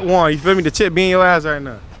winning. The chip won. You feel me? The chip being your ass right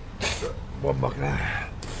now. One buckle.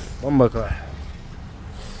 One buckle.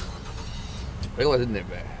 It wasn't that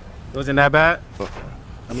bad. It wasn't that bad?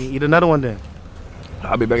 I mean, eat another one then.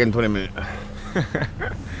 I'll be back in 20 minutes.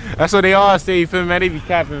 That's what they all say, you feel me, man? They be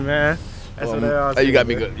capping, man. That's what they all say. You got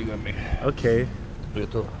me good. You got me. Okay. You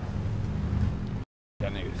too.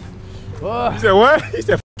 Y'all niggas. You said what? He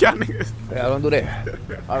said, f y'all niggas. Yeah, I don't do that.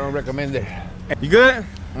 I don't recommend that. You good?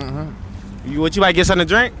 Mm-hmm. What, you might get something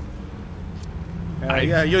to drink?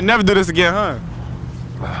 Yeah, you'll never do this again, huh?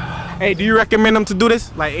 Hey, do you recommend them to do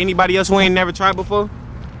this? Like anybody else who ain't never tried before?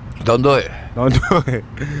 Don't do it. Don't do it.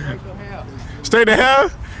 Straight to hell?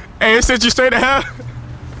 Hey, it sent you straight to hell?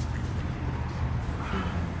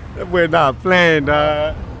 That boy not playing,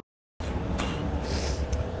 dog.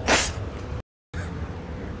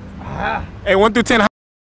 Hey, 1 through 10.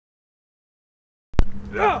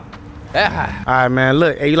 Alright, man,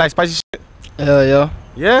 look. Hey, you like spicy shit? Hell yeah.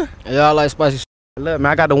 Yeah? Yeah, I like spicy shit. Look,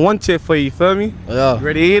 man, I got the one chip for you, feel me? Yeah. You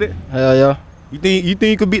ready to eat it? Hell yeah. You think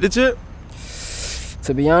you could beat the chip?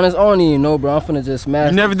 To be honest, I don't even know, bro. I'm finna just smash.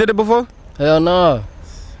 You never did it before? Hell no.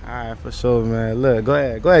 Alright, for sure, man. Look, go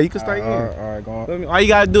ahead. You can start eating. Alright, go on. Feel me? All you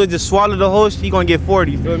gotta do is just swallow the whole shit. You gonna get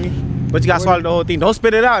 40, feel me? But you gotta swallow the whole thing. Don't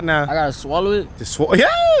spit it out now. I gotta swallow it? Just swallow.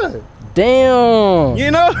 Yeah! Damn.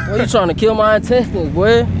 You know? Boy, you trying to kill my intestines,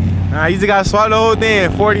 boy. Nah, you just gotta swallow the whole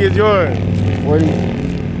thing. 40 is yours. 40.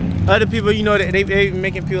 Other people, you know, they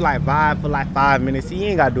making people like vibe for like 5 minutes. See, you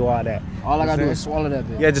ain't gotta do all that. All I gotta do is swallow that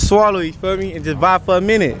bitch. Yeah, just swallow, you feel me? And just vibe for a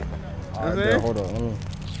minute. Alright, bro, hold on.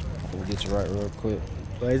 Let me get you right real quick.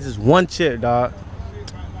 But it's just one chip, dog.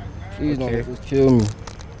 Please don't just kill me.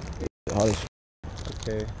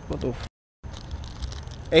 Okay. What the f?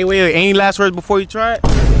 Hey, wait, any last words before you try it?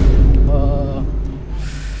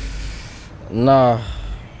 Nah.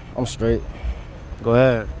 I'm straight. Go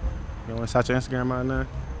ahead. You wanna shout your Instagram out now?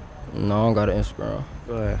 No, I don't got an Instagram.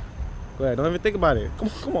 Go ahead. Go ahead. Don't even think about it.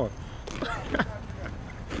 Come on.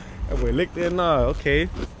 That boy licked it. Nah, okay.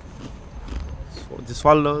 Just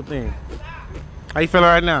swallow the whole thing. How you feeling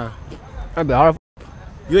right now? I be hard.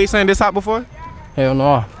 You ain't seen this hot before? Hell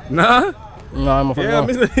no. Nah? No, I'm a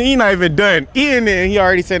Yeah, he not even done eating it and he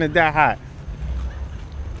already saying it that hot.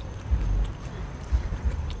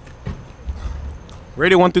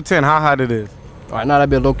 Rated 1 through 10, how hot it is? Alright, now that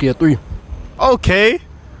be a low key a 3. Okay.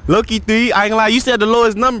 Low-key 3. I ain't gonna lie, you said the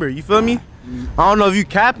lowest number, you feel me? I don't know if you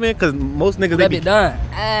capping, cause most niggas That be done.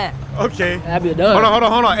 Okay. That be done.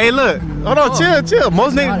 Hold on. Hey, look. Hold on, chill.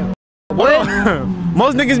 Most niggas. What?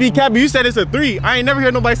 Most niggas be capping. You said it's a 3. I ain't never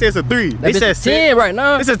heard nobody say it's a 3. They said 10 right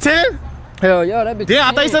now. It's a 10? Hell yeah, that be 10. Damn,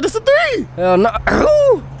 I thought you said it's a 3. Hell no.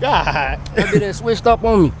 God. That be that switched up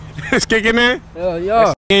on me. It's kicking in? Hell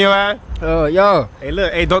yeah. In your ass? Hell yeah. Hey,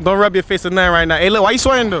 look. Hey, don't rub your face on nothing right now. Hey, look. Why you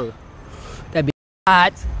sweating though? That be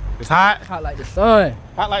hot. It's hot? Hot like the sun.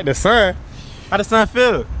 Hot like the sun? How the sun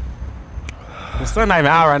feel? The sun not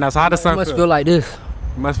even out right now, so how the sun feel? It must feel like this.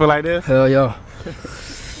 It must feel like this? Hell yeah.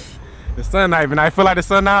 The sun not even out. I feel like the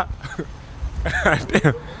sun out?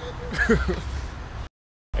 Damn.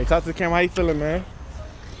 Hey, talk to the camera. How you feeling, man?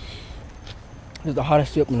 This is the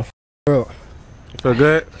hottest chip in the world. You feel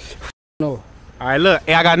good? No. All right, look.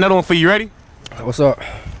 Hey, I got another one for you. Ready? What's up?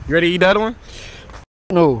 You ready to eat the other one?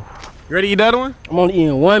 No. You ready to eat the other one? I'm only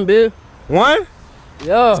eating one, bitch. One?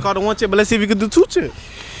 Yeah. It's called the one chip, but let's see if you can do 2 chips.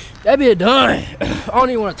 That be done. I don't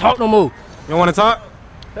even want to talk no more. You don't want to talk?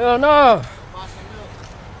 Hell no.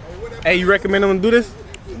 Hey, you recommend them to do this?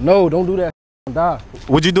 No, don't do that. Die.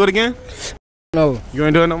 Would you do it again? No. You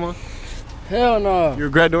ain't doing it no more? Hell no. You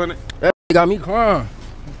regret doing it? That got me crying.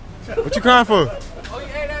 What you crying for? Oh, you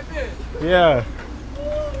ate that bitch? Yeah.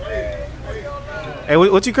 Hey,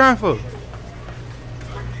 what you crying for?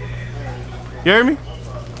 You hear me?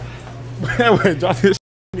 That way, drop this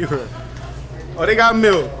anywhere. Oh, they got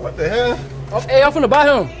milk. What the hell? Oh, hey, I'm finna buy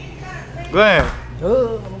him. Go ahead. I'm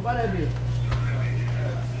gonna buy that bitch.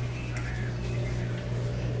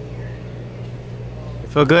 You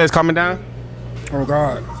feel good? It's coming down? Oh,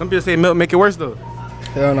 God. Some people say milk make it worse, though.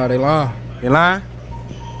 Hell no, they lying. You lying?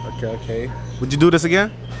 Okay. Would you do this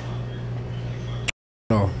again?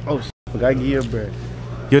 No. Oh, shit. Forgot to give you a bread.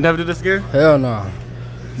 You'll never do this again? Hell no.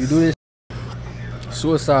 You do this,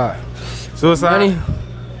 suicide. Suicide? Money?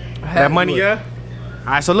 That money, yeah?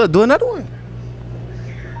 All right, so look, do another one.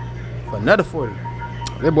 For another 40.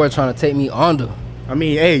 That boy trying to take me under. I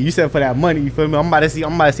mean, hey, you said for that money, you feel me? I'm about to see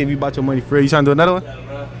if you bought your money for real. You trying to do another one?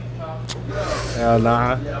 Hell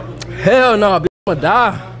nah. Hell no, bitch, I'm gonna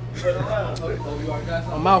die.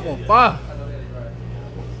 My mouth on fire.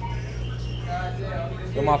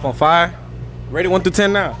 Your mouth on fire? Rated 1 through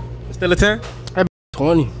 10 now. It's still a 10? That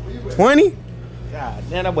 20. 20? God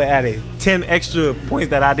damn, that boy added 10 extra points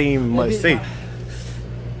that I didn't even much see.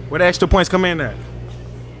 Where the extra points come in at?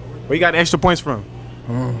 Where you got the extra points from?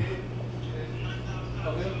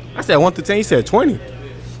 I said 1 to 10, you said 20.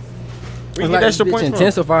 Where you get extra points from?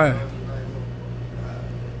 Intensifying.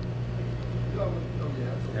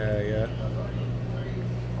 Yeah.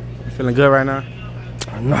 You feeling good right now?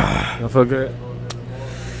 Nah. You don't feel good?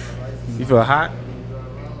 You feel hot?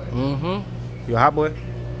 You a hot boy?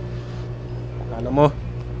 Not no more?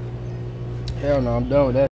 Hell no, I'm done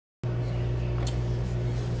with that.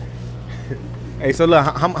 Hey, so look,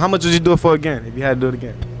 how much would you do it for again if you had to do it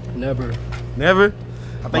again? Never. Never?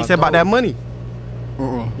 I thought you said about that money.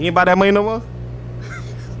 You ain't about that money no more?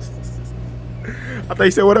 I thought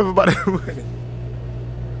you said whatever about that money.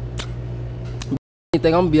 You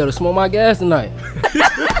think I'm gonna be able to smoke my gas tonight?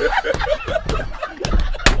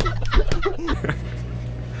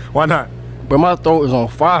 Why not? But my throat is on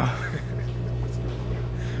fire.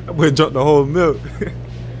 That boy dropped the whole milk.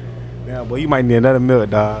 Yeah, boy, you might need another milk,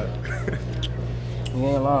 dog. You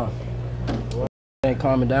ain't lying. Boy, ain't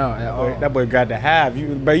calming down at all. That boy got to have.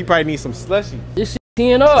 But you probably need some slushy. This shit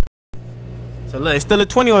teeing up. So look, it's still a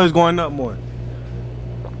 20 or it's going up more?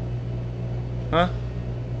 Huh?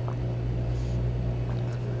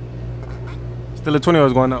 Still a 20 or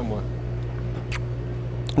it's going up more?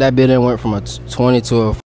 That bid went from a 20 to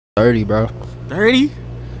a 30, bro. 30?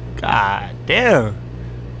 God damn.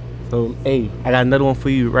 So, hey, I got another one for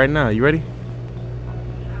you right now. You ready?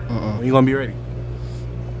 When you gonna be ready?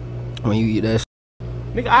 When you eat that shit.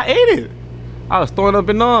 Nigga, I ate it. I was throwing up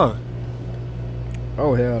and on.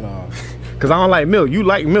 Oh, hell no. Cause I don't like milk. You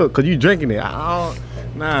like milk cause you drinking it. I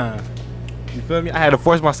don't, nah. You feel me? I had to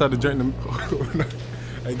force myself to drink the milk.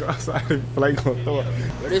 I go outside and feel like gonna throw up.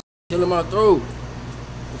 But this killing my throat.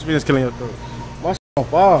 What you mean it's killing your throat? My shit on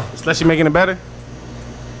fire. Slushy making it better?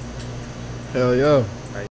 Hell yeah.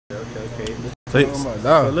 Okay. Oh my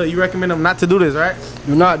God. So look, you recommend them not to do this, right?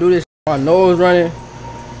 Do not do this. My nose running,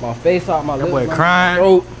 my face out, my lips boy running, crying. my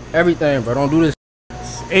throat, everything, bro. Don't do this.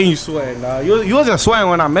 And you sweating, dog. You wasn't sweating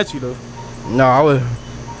when I met you, though. No, I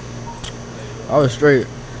was straight.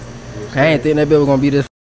 I ain't think that bitch was gonna be this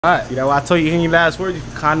hot. See, that's why I told you any last words. You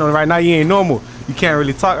kind of right now you ain't normal. You can't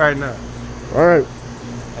really talk right now. All right.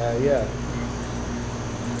 Yeah.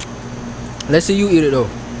 Let's see you eat it though.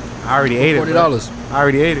 I already ate it. $40. I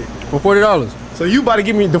already ate it. For $40. So you about to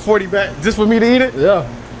give me the 40 back just for me to eat it? Yeah.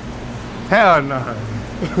 Hell no.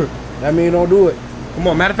 That mean you don't do it. Come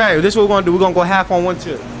on, matter of fact, this is what we're gonna do. We're gonna go half on one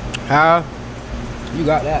chip. Half? You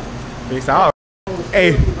got that.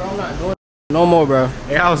 Hey. Bro, I'm not doing it no more, bro.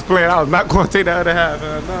 Hey, I was playing. I was not gonna take the other half.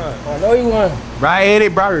 Nah. I know you won. Bro, I ate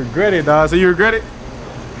it, bro. I regret it, dog. So you regret it?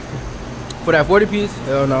 For that 40 piece?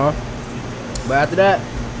 Hell no. But after that,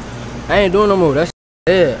 I ain't doing no more. That's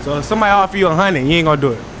dead. So if somebody offer you 100, you ain't gonna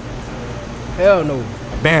do it? Hell no.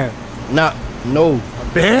 A band? No.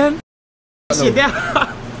 A band? No. Shit down.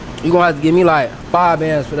 You gonna have to give me like 5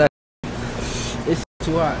 bands for that. It's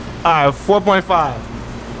too hot. Alright, 4.5.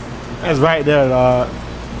 That's right there, dog.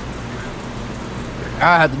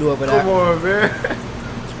 I have to do it for that. Come on, man.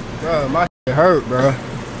 Bro, my shit hurt, bro.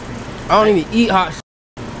 I don't even eat hot shit.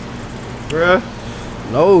 Bruh?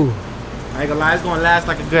 No. I ain't gonna lie, it's gonna last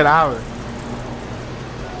like a good hour.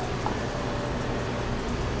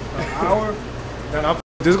 An hour? No,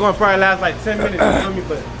 this is gonna probably last like 10 minutes, you feel me?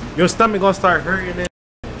 But your stomach gonna start hurting then.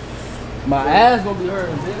 My ass gonna be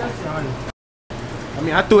hurting, dude. That's honey. I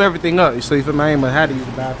mean, I threw everything up, so you feel me? I ain't had to use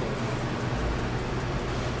the bathroom.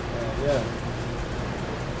 Yeah.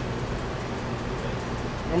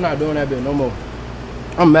 I'm not doing that bit no more.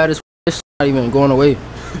 I'm mad as f. This shit not even going away.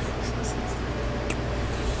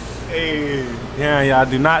 Hey, yeah, y'all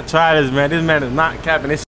do not try this, man. This man is not capping.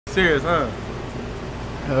 This shit serious, huh?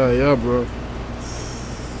 Hell yeah, bro.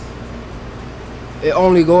 It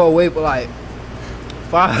only go away for like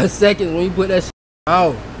 5 seconds when you put that shit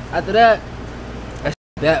out. After that,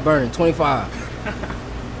 that burning 25.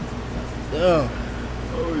 Damn.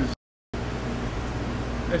 Oh,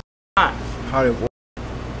 that's hot. How it work?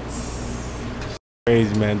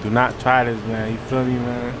 Crazy, man. Do not try this, man. You feel me,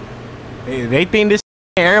 man? They think this.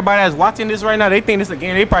 Everybody that's watching this right now, they think this a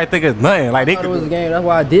game. They probably think it's nothing. Like they thought it was a game. That's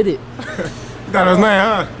why I did it. You thought it was nothing,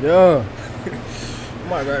 huh? Yeah.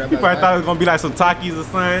 You probably thought it was gonna be like some Takis or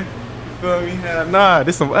something. You feel me? Hell nah,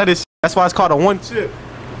 this some other shit. That's why it's called a one chip.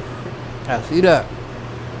 I see that.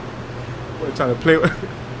 What, trying to play with?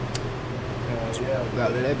 Yeah, we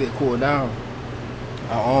gotta let that bit cool down.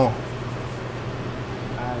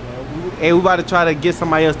 Hey, we about to try to get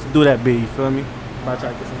somebody else to do that bit. You feel me? About to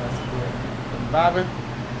try to get somebody else to do it. Vibing?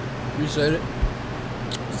 Appreciate it.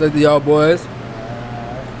 Say to y'all boys.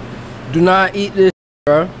 Do not eat this,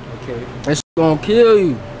 bro. Okay. It's gonna kill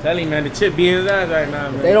you. Tell him, man, the chip be in his eyes right now,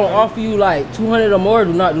 man. If they don't offer you like 200 or more,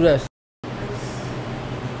 do not do that.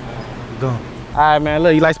 Go. All right, man.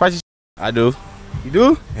 Look, you like spicy? I do. You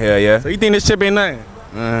do? Hell yeah. So you think this chip ain't nothing?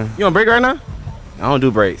 You on break right now? I don't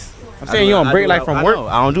do breaks. I'm saying you on break like from work?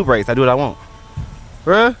 I don't do breaks. I do what I want.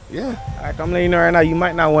 Bruh? Yeah. All right, I'm letting you know right now, you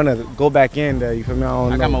might not want to go back in there. You feel me?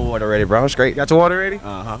 I got my water ready, bro. I'm straight. Got your water ready?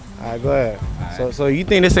 Uh-huh. All right, go ahead. So you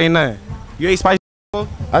think this ain't nothing? You ate spicy before?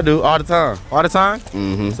 I do all the time. All the time?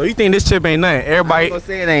 Mm-hmm. So you think this chip ain't nothing? Everybody I ain't gonna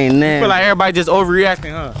say it ain't nothing. You feel like everybody just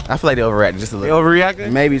overreacting, huh? I feel like they overreacting just a They little.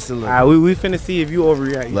 overreacting? Maybe it's a little. All right, we finna see if you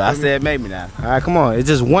overreact. Look, I said maybe now. All right, come on. It's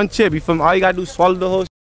just one chip. You feel me? All you gotta do is swallow the whole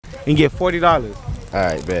and get $40. All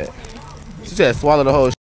right, bet. She said swallow the whole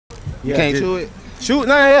You can't chew it? Chew?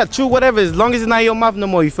 No, yeah, chew whatever. As long as it's not in your mouth no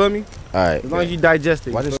more, you feel me? All right. As long as you digest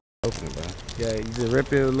it. Why this open, bro? Yeah, you just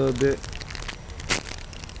rip it a little bit.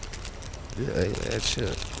 Yeah, that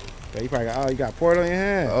shit. Yeah, you probably got, you got poured on your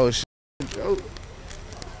hand. Oh, shit.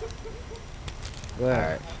 Go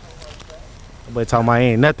ahead. But talking about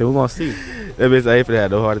ain't nothing. We gonna see. That bitch ain't finna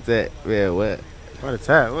have no heart attack. Man, what? Heart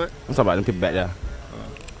attack? What? I'm talking about them people back there.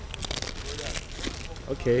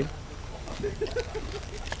 Okay.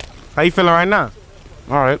 How you feeling right now?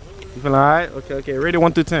 All right. You feeling all right? Okay. Rate it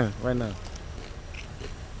 1 through 10 right now.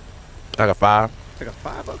 Like a 5. Like a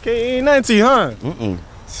 5? Okay, ain't nothing to you, huh?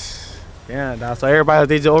 Damn, dog. So everybody,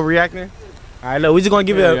 they just overreacting? All right, look, we just gonna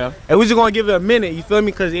give it a minute. You feel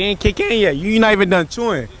me? Cause it ain't kick in yet. You not even done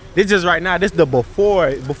chewing. This just right now. This the before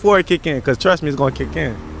it kick in. Cause trust me, it's gonna kick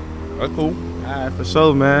in. That's cool. All right, for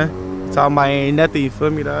sure, man. Talking about ain't nothing. You feel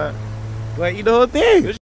me, dog? Go ahead, eat the whole thing.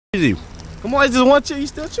 It's easy. Come on, it's just one chip. You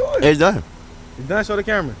still chewing? It's done. It's done. Show the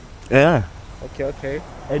camera. Yeah. Okay.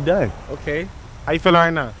 It's done. Okay. How you feeling right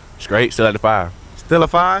now? Straight. Still at the 5. Still a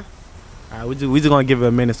 5? All right, we just gonna give it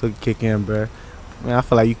a minute so it can kick in, bro. Man, I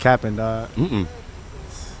feel like you capping, dog.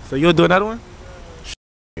 So you'll do another one?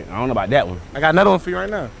 I don't know about that one. I got another one for you right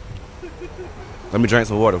now. Let me drink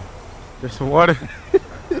some water. Drink some water?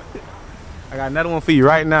 I got another one for you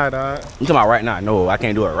right now, dog. You talking about right now? No, I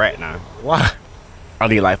can't do it right now. Why? I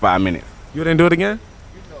need like 5 minutes. You didn't do it again?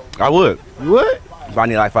 I would. You would? If I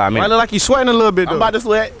need like 5 minutes. Why look like you sweating a little bit, though? I'm about to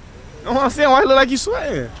sweat. You know what I'm saying? Why you look like you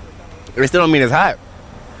sweating? It still don't mean it's hot.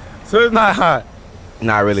 So it's not hot?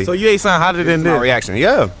 Not really. So you ate something hotter than this? My reaction,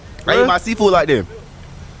 yeah. I eat my seafood like this.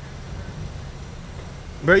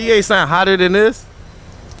 Bro, you ate something hotter than this?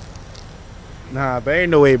 Nah, but ain't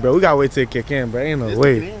no way, bro. We gotta wait till it kick in, bro. Ain't no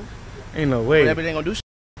way. Ain't no way. Whatever they ain't gonna do shit.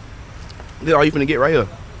 This is all you finna get right here.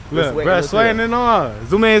 Look, bro, sweating and all.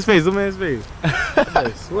 Zoom in his face,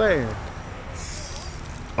 sweating.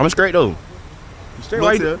 I'm straight though. You straight?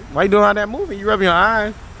 Why you doing all that moving? You rubbing your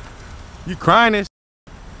eyes. You crying and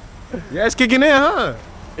yeah, it's kicking in, huh?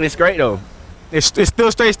 It's straight though. It's still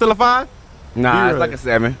straight, still a 5? Nah, it's like a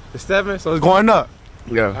 7. It's 7, so it's going up.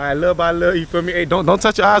 Yeah. All right, little by little, you feel me? Hey, don't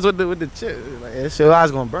touch your eyes with the chip. Like, your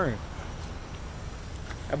eyes gonna burn.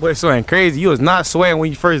 That boy sweating crazy. You was not sweating when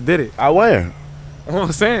you first did it. I was. You know what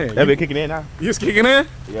I'm saying? That been kicking in now. You was kicking in?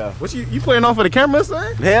 Yeah. What you playing on for the camera,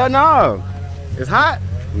 son? Hell no. It's hot?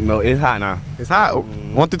 No, it's hot now. It's hot.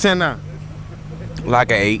 1 through 10 now.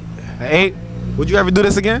 Like an 8. An 8? Would you ever do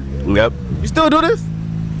this again? Yep. You still do this?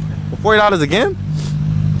 For $40 again?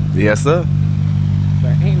 Yes, sir.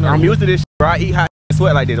 I'm used to this shit, bro. I eat hot and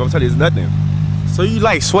sweat like this. Don't tell you it's nothing. So you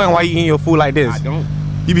like sweating while you eating your food like this? I don't.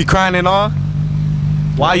 You be crying and all?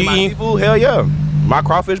 While you eating? Seafood? Hell yeah. My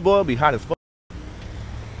crawfish boil be hot as fuck.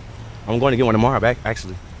 I'm going to get one tomorrow back,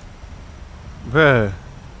 actually. Bruh,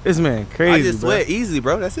 this man crazy, I just sweat easy,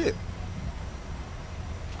 bro. That's it.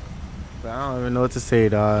 But I don't even know what to say,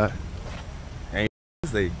 dog. Ain't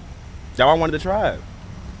say. Y'all wanted to try it.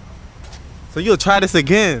 So you'll try this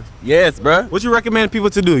again? Yes, bro. What you recommend people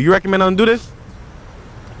to do? You recommend them to do this?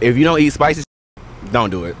 If you don't eat spicy, don't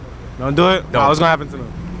do it. Don't do it? Don't. What's gonna happen to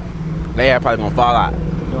them? They are probably gonna fall out.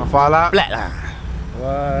 You gonna fall out? Flat line.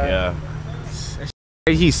 What? Yeah.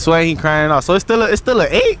 He's sweating, he crying and all. So it's still an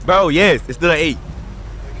 8? Bro, yes, it's still an 8.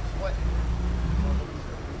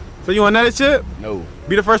 So you want another chip? No.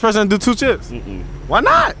 Be the first person to do 2 chips? Why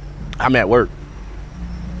not? I'm at work.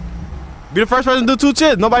 Be the first person to do 2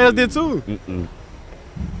 chips. Nobody else did 2.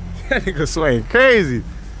 That nigga sweating crazy.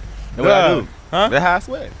 That's what I do. Huh? That's how I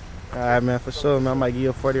sweat. All right, man, for sure, man. I might give you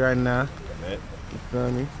a 40 right now. You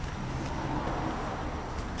feel me?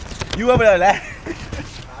 You over there laughing.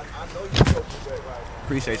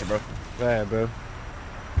 Appreciate you, bro. Go ahead, bro. All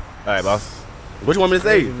right, boss. What you want me to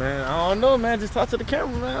say? Hey, man, I don't know, man. Just talk to the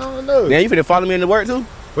camera, man. I don't know. Man, you finna follow me into work, too?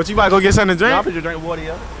 What, you about to go get something to drink? No, I'm finna drink water,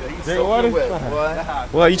 yo. Drink water?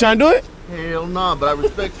 What, you trying to do it? Hell no, but I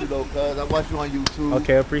respect you though, cuz I watch you on YouTube.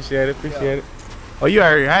 Okay, appreciate it, it. Oh, you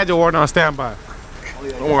already had your warden on standby.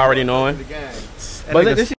 I'm already knowing. But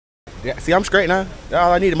look, this shit. Yeah, see, I'm straight now. That's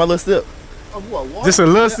all I needed, my little sip. What? Just a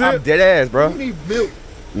little sip? I'm dead ass, bro. You need milk.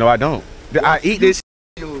 No, I don't. I eat this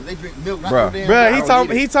shit. They drink milk. Bro, he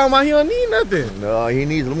talking about he don't need nothing. No, he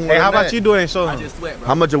needs a little more. Hey, how than about that. you doing? Show him. I just sweat, bro.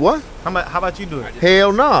 How much of what? How about you doing?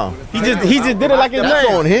 Hell no. He just did it like his That's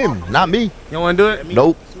name. on him, not me. You don't want to do it?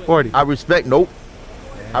 Nope. 40. I respect. Nope.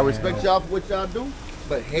 I respect y'all for what y'all do,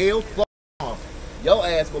 but hell, fuck off. Your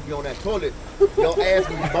ass gonna be on that toilet. Your ass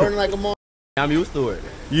gonna be burning like a mother. I'm used to it.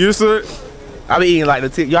 You used to it? I be eating like the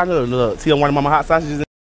Tik. Y'all know the T1 Mama hot sausages.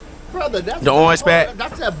 Brother, that's The orange pack.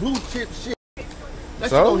 That's that blue chip shit. That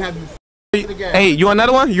So? shit don't have you. Hey, you want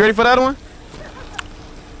another one? You ready for that one?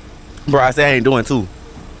 Bro, I said I ain't doing two.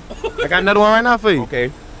 I got another one right now for you.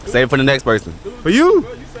 Okay. Save it for the next person. For you?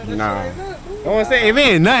 Nah. I want to say, if it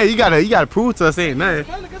ain't nothing, you gotta prove to us it ain't nothing.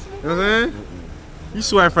 You know what I'm saying? You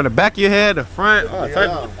swearing from the back of your head, the front. Oh,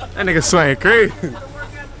 that nigga swearing crazy.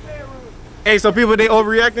 Hey, so people, they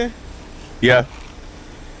overreacting? Yeah.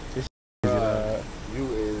 You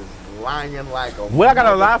is lying like a. What I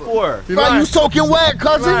gotta lie for? Bro, you soaking wet,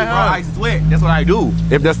 cousin. Bro, I sweat. That's what I do.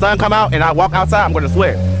 If the sun come out and I walk outside, I'm gonna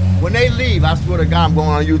sweat. When they leave, I swear to God, I'm going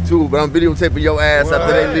on YouTube, but I'm videotaping your ass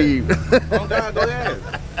after they leave. Oh God, go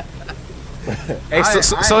ahead. Hey,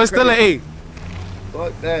 so it's still an 8.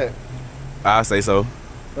 Fuck that. I'll say so.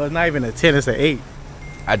 So it's not even a 10, it's an 8.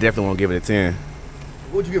 I definitely won't give it a 10.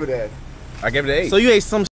 What'd you give it at? I give it an 8. So you ate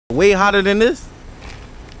some way hotter than this?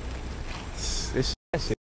 This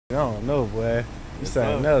shit, I don't know, boy. You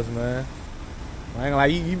something else, man. I ain't gonna lie,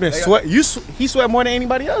 you been sweat. He sweat more than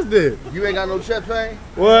anybody else did. You ain't got no chest pain?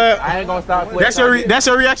 What? I ain't gonna stop sweating. That's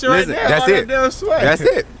your reaction right Listen, there. that's all it. That damn sweat. That's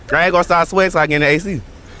it. I ain't gonna start sweating so I get in the AC.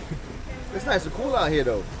 It's nice and cool out here,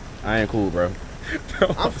 though. I ain't cool, bro.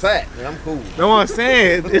 I'm fat, and I'm cool. Know what I'm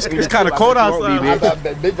saying? It's kind of cold outside.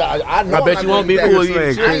 I bet you won't be cool. I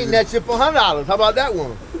ain't that shit for $100. How about that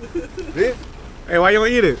one? Bitch. Hey, why you don't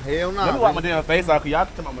eat it? Hell no. Let me wipe my damn face off, cause y'all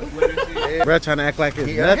talking about my sweat and shit. Bro, trying to act like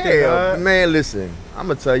it's nothing, Hell, dog. man, listen. I'm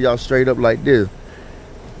gonna tell y'all straight up like this.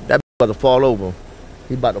 That about to fall over.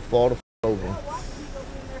 He about to fall over.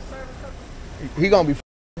 He gonna be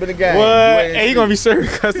in the game. What? Hey, he gonna be serving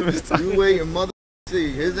customers. You wait your mother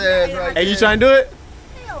see his ass right Hey, you trying to do it?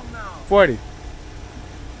 Hell no. 40.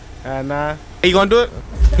 Nah. Hey, you gonna do it?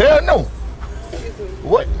 Hell no.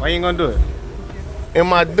 What? Why you ain't gonna do it?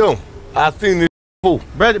 Am I dumb? I seen this fool.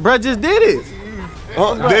 Bro just did it.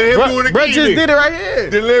 Let him do it again. Bro just did it right here.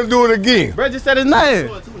 Then let him do it again. Bro just said it's nothing.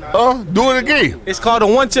 Do it again. It's called a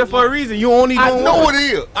one chip for a reason. You only do I know one. what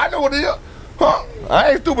it is. I know what it is. Huh?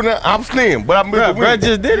 I ain't stupid now. I'm slim, but I'm Mr. Bro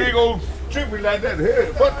just did You it. ain't gonna treat me like that.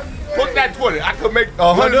 Hey, fuck that 20. I could make do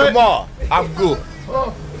 100 it? tomorrow. I'm good.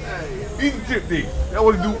 Eating chip then. That's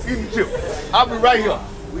what it do. Eating chip. I'll be right here.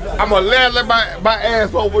 I'm gonna let my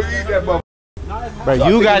ass over and eat that motherfucker. Bro,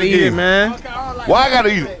 you gotta eat it, man. Why I gotta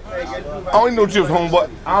eat it? I don't need no chips, homeboy.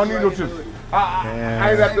 I don't need no chips.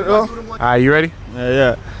 I ain't got the. Alright, you ready?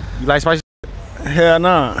 Yeah. You like spicy? Hell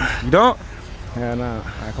nah. You don't? Hell nah.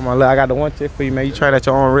 Alright, come on, look, I got the one chip for you, man. You try it at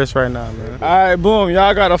your own risk right now, man. Alright, boom.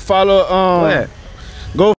 Y'all gotta follow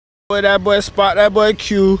go with that boy Spot, that boy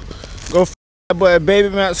Q. Go that boy Baby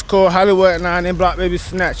Mexico, Hollywood 9, and Block Baby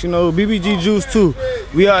Snatch. You know, BBG Juice too.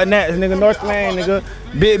 We are next, nigga. North Lane, nigga.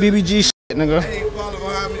 Big BBG shit, nigga.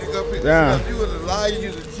 Damn. You was a liar, you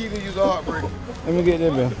was a cheater, you was a heartbreaker. Let me get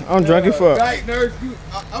that bill. I'm drunk as fuck. Right, nurse,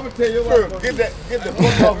 I'm gonna tell you what. Get the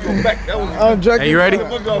book off your back. That was I'm drunk. Hey, you ready? the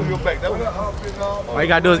book off your back. That was All you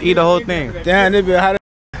gotta do is eat the whole thing. Damn, this bill how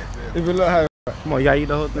this bill look how. Come on, you gotta eat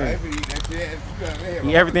the whole thing.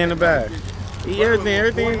 Eat everything in the bag. Eat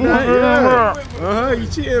everything in the bag. Yeah. You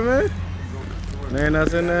cheating, man. There ain't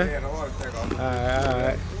nothing in there.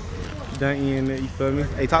 Alright. Done eating it, you feel me?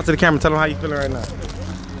 Hey, talk to the camera, tell them how you feeling right now.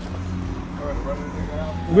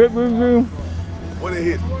 what it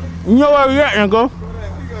hit. You know where we at, nigga?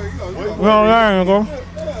 We on lane,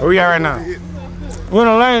 nigga. Where we at right now? We on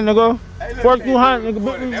the lane, nigga. 4200,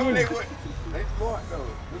 nigga.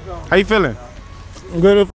 How you feeling?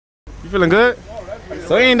 Good. You feeling good?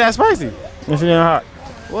 So it ain't that spicy. This ain't hot.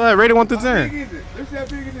 What? Rated 1 through 10.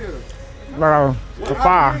 A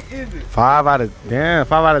 5. 5 out of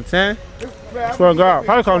 10. Swear to God,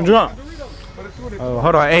 probably come drunk. Oh,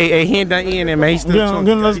 hold on. Hey, he ain't done eating it, man. He's still chewing.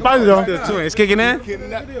 Getting a little spicy though. Still chewing. It's kicking in?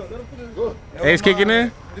 Hey, it's kicking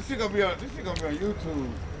in? This shit gonna be on YouTube.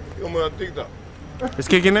 It's gonna be on TikTok. It's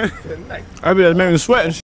kicking in? I be just making me sweat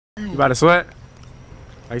and shit. You about to sweat?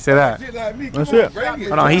 How you say that? That's it.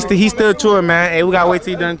 Hold on, he's still chewing, man. Hey, we gotta wait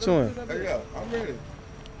till he done chewing. Yeah, I'm ready.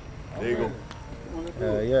 There you go.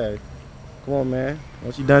 Yeah. Come on, man.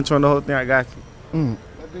 Once you done trying the whole thing, I got you. I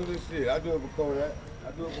do this shit. I do it for Kodak.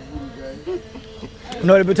 I do it for Voodoo Gang. You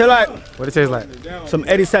know what it taste like? What it tastes like? Some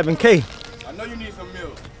 87K. I know you need some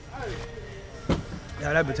milk.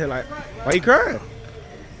 Yeah, that bitch taste like. Why you crying?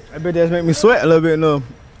 That bitch just make me sweat a little bit, no.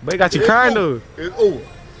 But it got you crying, though. It's over.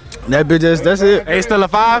 That bitch just, that's it. Hey, it's still a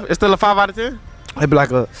 5? It's still a 5 out of 10? It be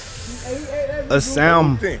like a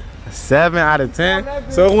salmon. 7 out of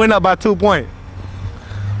 10? So it went up by 2 points.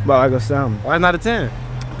 About like a salmon. Why not a 10?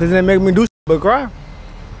 Cause it make me do but cry.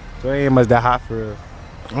 So it ain't much that hot for real.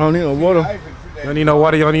 I don't need no water. You don't need no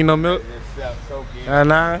water, you don't need no milk?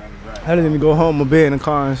 Nah. I didn't even go home, my bed in the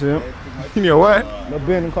car and shit. You need a what? My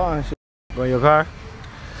bed in the car and shit. Go in your car?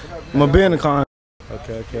 My bed in the car.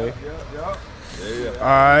 Okay.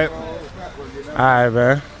 Alright. Alright,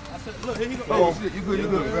 man. You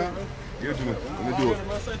good, man. Give it to me. Let me do it.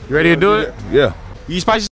 You ready to do it? Yeah. You eat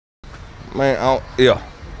spicy? Man, yeah.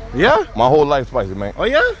 Yeah? My whole life spicy, man. Oh,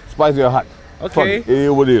 yeah? Spicy or hot. Okay. Fuck it. It is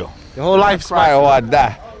what it is. Your whole life Cry spicy? or I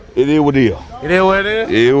die. It is what it is. It is what it is?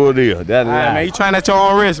 It is what it is. That's Alright, life. man. You trying at your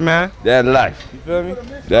own risk, man. That's life. You feel me?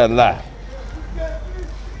 That's life.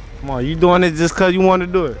 Come on, you doing it just because you want to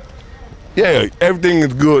do it? Yeah, everything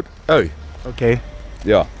is good. Hey. Okay.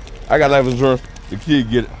 Yeah. I got life insurance. The kid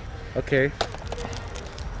get it. Okay.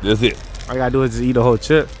 That's it. All you gotta do is just eat the whole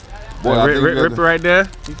chip. Boy, I think rip it right there.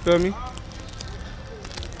 You feel me?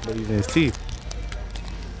 But he's in his teeth.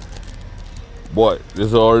 Boy, this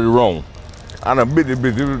is already wrong. I done bit this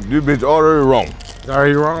bitch. This bitch already wrong. It's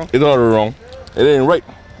already wrong? It's already wrong. It ain't right.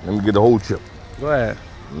 Let me get the whole chip. Go ahead.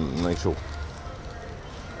 Make sure.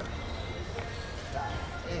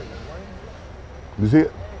 You see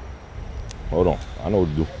it? Hold on. I know what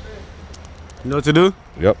to do. You know what to do?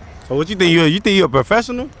 Yep. So what you think? You think you're a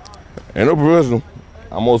professional? Ain't no professional.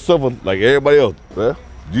 I'm gonna suffer like everybody else. Well,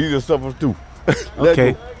 Jesus suffered too.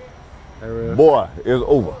 Okay. Boy, it's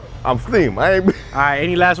over. I'm slim. I ain't. All right.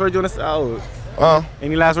 Any last words you wanna say? Oh.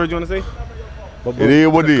 Any last words you wanna say? It is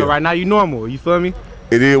what it is. Right now you normal. You feel me?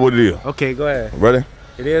 It is what it is. Okay. Go ahead. Ready?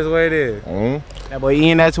 It is what it is. Mm-hmm. That boy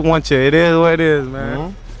eating that one chip. It is what it is, man.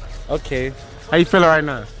 Mm-hmm. Okay. How you feeling right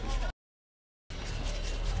now?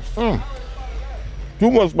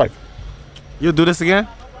 Too much spice. You'll do this again?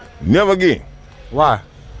 Never again. Why?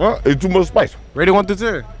 It's too much spice. Rated 1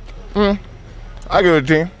 through 10? I give it a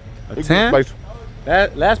 10. A It's 10? good spice.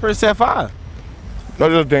 That last person said 5. No,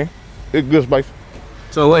 just a 10. It's good spice.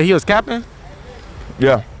 So what, he was capping?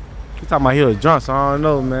 Yeah. He talking about he was drunk, so I don't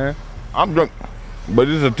know, man. I'm drunk, but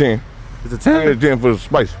it's a 10. It's a 10? I give it a 10 for the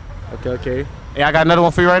spice. Okay. Hey, I got another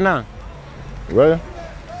one for you right now. Ready?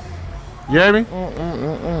 You hear me?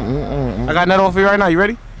 I got another one for you right now. You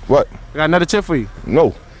ready? What? I got another chip for you.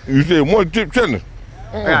 No. You said 1 chip challenge.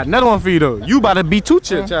 I got another one for you, though. You about to be 2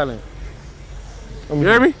 chip challenge. You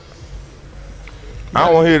hear me? I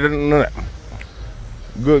don't want to hear none of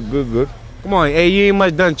that. Good. Come on. Hey, you ain't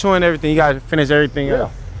much done chewing everything. You got to finish everything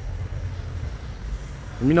else.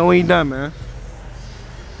 Let me know when you done, man.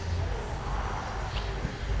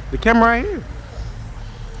 The camera right here.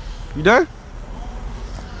 You done?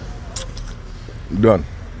 Done.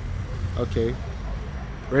 Okay.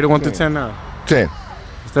 Rated 1 through 10 now. 10.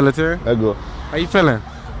 Still a 10? That's good. How you feeling?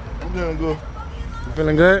 I'm doing good. You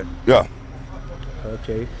feeling good? Yeah.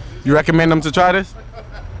 Okay. You recommend them to try this?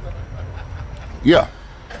 Yeah.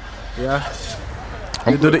 Yeah.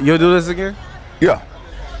 You'll do this again? Yeah.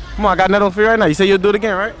 Come on, I got another one for you right now. You say you'll do it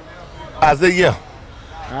again, right? I said yeah.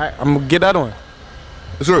 All right, I'm gonna get that one.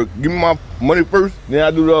 Sir, give me my money first, then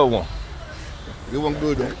I do the other one. This one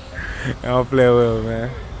good though. I don't play well, man.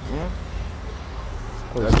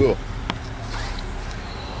 That's good.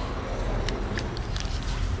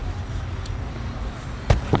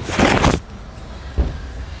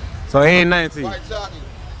 So it ain't nothing to you?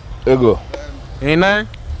 It's good. Ain't nothing?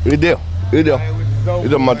 It's there.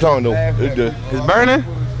 It's on my tongue though. It's there. It's burning?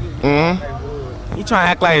 Mm-hmm. You trying to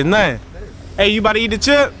act like it's nothing. Hey, you about to eat the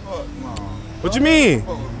chip? What you mean?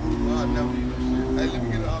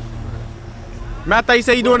 Man, I thought you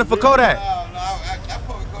said you doing it for Kodak.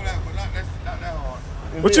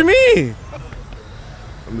 What you mean?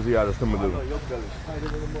 Let me see how the stomach do.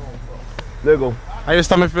 There you go. How your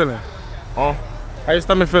stomach feeling? Huh? How your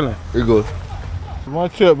stomach feeling? It's good. One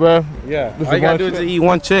chip, bro. Yeah. All you gotta do is just eat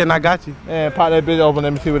 1 chip and I got you. Man, pop that bitch open.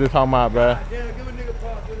 Let me see what they're talking about, bro.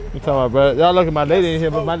 You talking about, bro? Y'all look at my lady in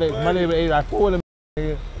here, but my lady ate like 4 of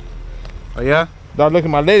them. Oh yeah? Y'all look at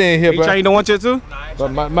my lady in here, You bro. trying to eat the 1 chip too?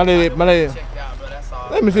 But my lady.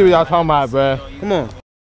 Let me see what y'all talking about, bro. Come on.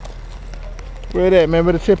 Where that, man?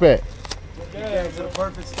 Where the chip at? Yeah, it's the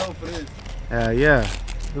perfect stove for this. Yeah.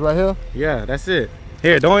 It's right here? Yeah, that's it.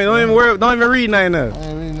 Here, don't even worry, don't even read nothing else.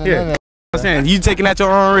 Here, I'm saying you taking at your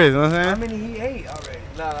own risk. You know what I'm saying? How many he ate already?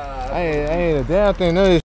 I ain't a damn thing. None of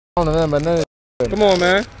this on nothing but none. Come on,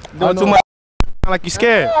 man. Doing too much. Like you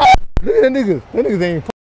scared. Look at that niggas. That niggas ain't.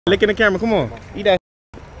 Look in the camera. Come on. Eat that.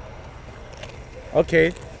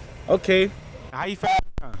 Okay. Okay. How you feel?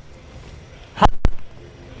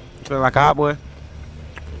 Feel like a hot boy?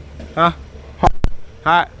 Huh?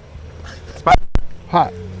 Hot. Spot.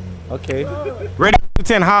 Hot. Okay. Ready to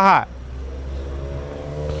 10. How hot?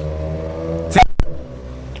 10.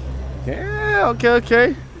 Yeah. Okay. Okay.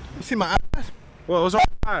 You see my eyes? Well, what's wrong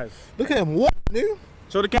with your eyes? Look at him. What, nigga?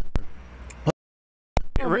 Show the camera.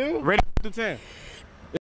 Ready to 10.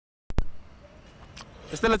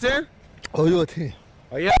 It's still a 10? Oh, you a 10.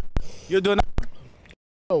 Oh yeah. You'll do another one?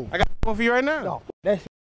 Oh. I got one for you right now. No. That's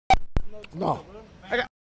no. I got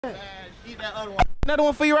Eat that other one. another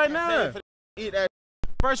one for you right now. Eat that.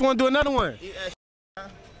 First one, do another one. Eat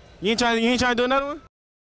that. You ain't trying to do another one?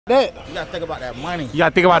 That. You gotta think about that money. You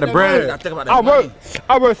gotta think about the bread. You gotta think about that money.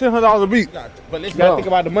 I work $600 a week. But listen, You gotta think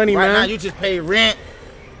about the money, right man. now you just pay rent.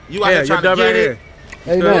 You out Yeah, here trying you're to dub get right it. here.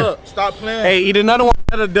 Hey, man. Look, stop playing. Hey, eat another one,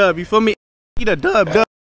 another dub. You feel me? Eat a dub. You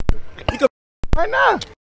can right now.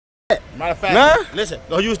 Matter of fact, Nah. listen,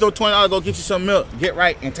 go use those $20, go get you some milk. Get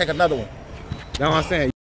right and take another one. That's what I'm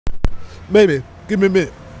saying. Baby, give me a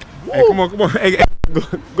minute. Hey, come on. Hey,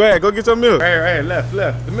 go ahead, go get some milk. Hey, left,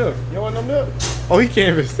 the milk. You want no milk? Oh, he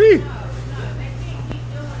can't even see.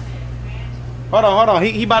 Hold on.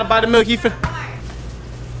 He about to buy the milk. He fin.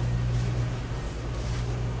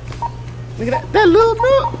 Look at that little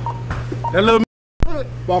milk. That little milk.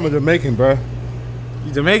 I'm a Jamaican, bro.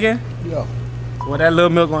 You Jamaican? Yeah. Well, that little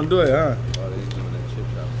milk gonna do it, huh?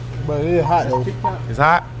 But it is hot, though. It's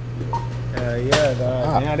hot? Hell yeah,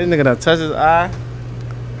 dog. Damn, this nigga done touch his eye.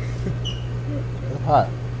 It's hot.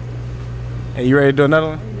 Hey, you ready to do another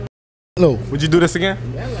one? No. Would you do this again?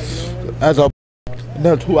 That's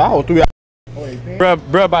another 2 hours, 3 hours.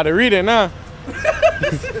 Bruh about to read it now.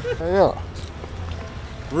 Yeah.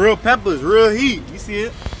 Real peppers, real heat. You see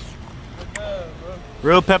it?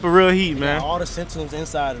 Real pepper, real heat, man. All the symptoms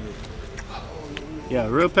inside of it. Yeah,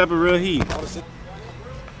 real pepper, real heat.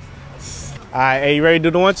 Alright, hey, you ready to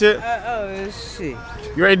do the one chip? Oh, shit.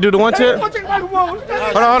 You ready to do the one chip? Hold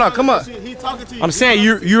on, come on. He talking to you. I'm saying,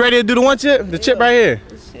 you ready to do the one chip? The chip right here.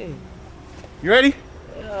 You ready?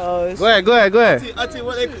 Oh, Go ahead. Auntie,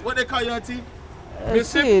 what they call you, Auntie?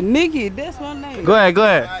 shit. Nikki, that's my name. Go ahead. All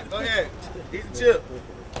right, go ahead. Eat the chip.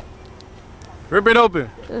 Rip it open.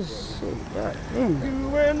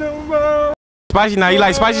 Spicy now, you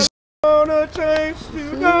like spicy?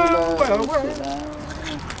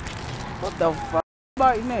 What the fuck?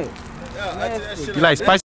 Biting that? You like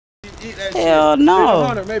spicy? Hell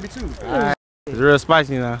no. Maybe 2. It's real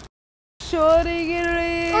spicy now. Shorty, get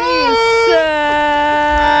it Say inside.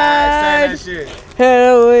 that shit.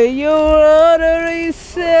 Hell, when you order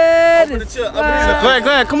inside. Open the chip. Go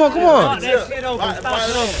ahead, come on. Bite it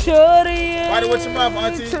Shorty, Bite it with your mouth,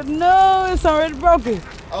 Auntie. no, it's already broken.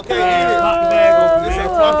 Okay, eat it. Listen,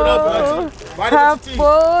 pop it open, Auntie. Bite it with your teeth.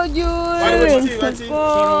 For you. Bite it with your teeth, Auntie.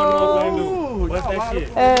 What's that shit?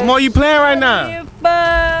 Come on, you playing right now.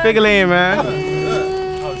 Figure in, man. Oh,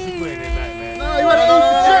 she putting it back, man. No, you gotta eat the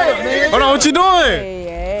chip, man. Hold on, what you doing?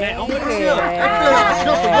 Man, I'm with the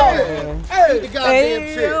Eat the goddamn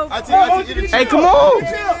chip. Auntie, eat the chip. Hey, come on.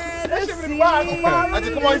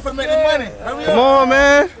 Auntie, come on, you finna make this money. Hurry Come up. on,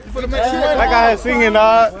 man. You finna make this money. Like I had singing,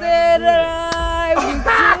 dog.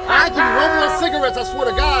 I give you 1 more cigarettes, I swear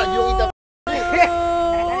to God, you don't eat that.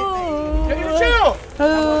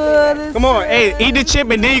 Come on, hey, eat the chip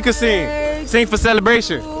and then you can sing. Sing for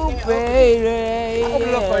celebration. Yeah,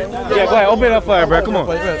 go ahead, open it up for her, bro. Come on.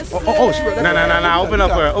 Oh, she read that. Nah, open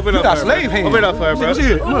up for her. Open up got for her. slave hands. Open it up for her, bro. Look. Go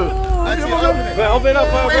ahead, open it up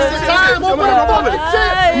for her, bro. Time, open the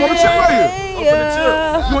chip right here. You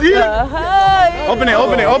want to eat it? Open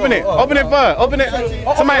it for her. Open it.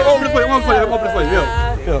 Somebody Open it for you. Open it for you.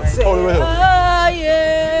 Yeah. Hold it right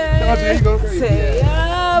here. Here you go. Say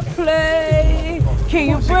I play. Can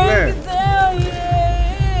you break it down?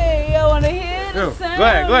 Yeah, I wanna hear the sound. Go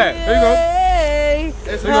ahead. There you go.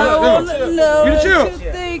 I wanna know Eat the what chip. you're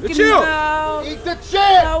thinking about. Eat the chip.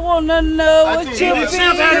 I wanna know what you're thinking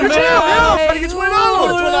about. Gotta get $20. Put the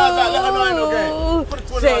 $20 out. Let her know ain't no game. Put the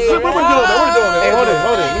 $20 Say out. What are you doing? Hey, hold it. Let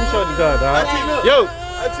me show you the dog, dog. Yo,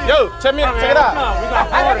 check it out.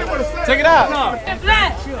 Check it out.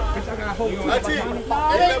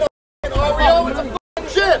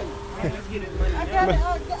 Chip.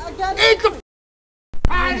 Eat the.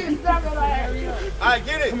 Alright,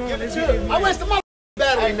 get it. Get the chip. I wasted my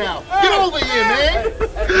battery now. Get over here, man.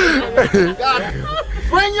 God.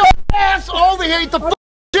 Bring your ass over here, eat the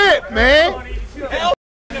shit, man. Hell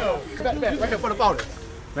no. Right here for the bonus.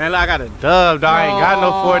 Man, look, I got a dub, dog. I ain't got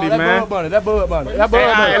no 40, man. That bud bunny. That bud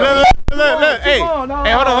Hey, bunny. look. Hey, hey, hold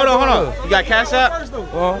on. You got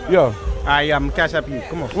Cashapp? Yeah. All right, yeah, I'm gonna Cashapp you.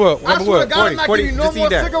 Come on. What? I swear to God, I'm not 40, giving you no just eat more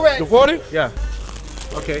that. cigarettes. The 40? Yeah.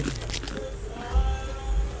 Okay.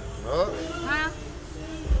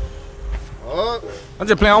 I'm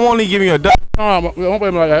just playing. I'm only giving you a dub. Don't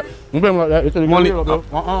play me like that. Don't play me like that. It's a Only- You eat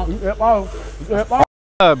that ball. You eat that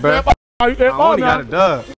ball. Bro. You eat that I ball only now. got a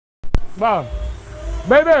dub. Ball.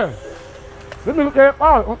 Baby. Let me look at that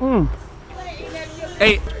ball.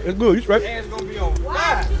 Hey, It's good. You straight. hey,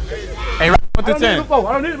 right 1 to 10. I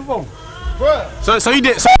don't need it before. So you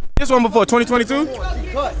did this one before 2022?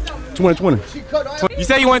 2020. You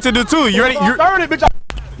said you wanted to do 2. You ready? You 30, bitch.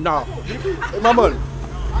 no. My money.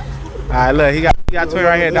 All right, look, he got 20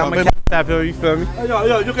 right here. I'm gonna Cashapp him. You feel me?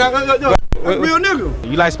 Yo, you can't. Yo. Real nigga.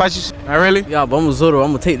 You like spicy shit? Not really? Yeah, but I'm a Zoro. I'm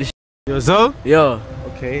gonna take this shit. You a Zoe? Yeah.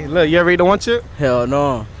 Okay. Look, you ever eat the 1 chip? Hell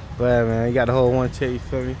no. But man, you got the whole 1 chip. You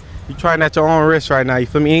feel me? You trying at your own risk right now. You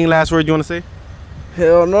feel me? Any last word you wanna say?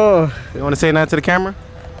 Hell no. You wanna say nothing to the camera?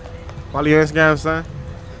 Follow your Instagram, son.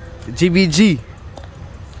 GBG.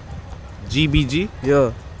 GBG.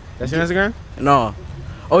 Yeah. That's your Instagram? No.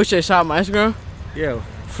 Oh, you should shout out my Instagram? Yeah.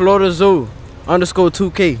 Florida Zoo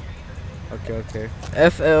 _2K. Okay.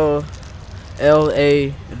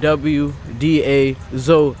 FLORAWDA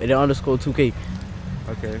Zoo and then _2K.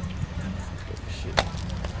 Okay.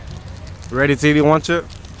 Ready to eat the 1 chip?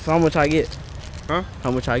 So how much I get? Huh?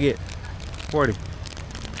 How much I get? 40.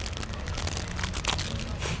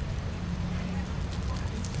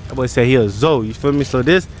 That boy said he a Zoe, you feel me? So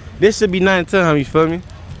this should be nothing to him, you feel me?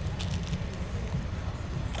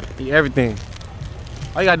 Eat everything.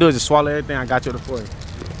 All you gotta do is just swallow everything. I got you the 40.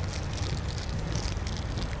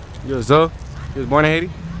 You a Zoe? You was born in Haiti?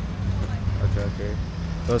 Okay.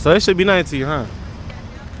 So it should be nothing to you, huh?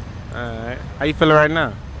 Alright. How you feeling right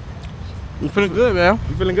now? I'm feeling good, man.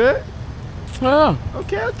 You feeling good? Yeah.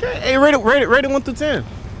 Okay. Hey, rate it 1 to 10.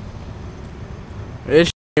 This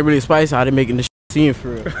shit ain't really spicy. How they making this shit seem for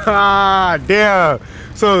real. Ah, damn.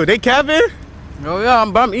 So they capping? Oh yeah,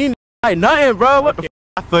 I'm eating like nothing, bro. What the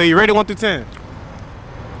I feel you. Rate it 1 to 10.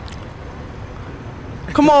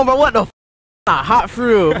 Come on, bro. What the not hot for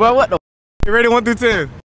real, bro. What the You rate it 1 to 10.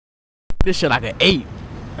 This shit like an 8.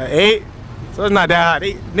 An 8? So it's not that hot.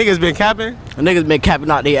 Niggas been capping? The niggas been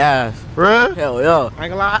capping out their ass. For real? Hell yeah. I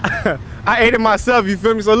ain't gonna lie. I ate it myself, you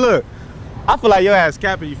feel me? So look, I feel like your ass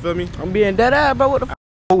capping, you feel me? I'm being dead ass, bro. What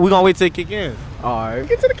the We gonna wait till it kick in. Alright.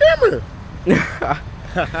 Get to the camera.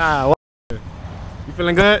 You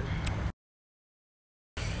feeling good?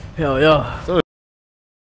 Hell yeah. So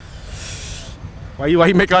why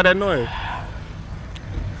you make all that noise?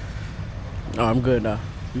 Oh, I'm good now.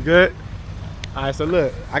 You good? Alright, so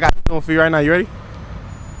look, I got one for you right now. You ready?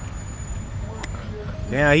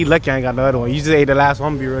 Damn, he lucky I ain't got the other one. You just ate the last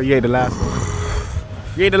one, be real. You ate the last one.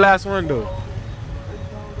 You ate the last one, though.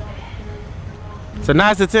 So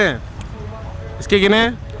 9 to 10. It's kicking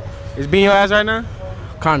in? It's beating your ass right now?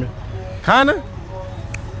 Kinda. Kinda?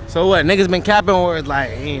 So what, niggas been capping or it's like,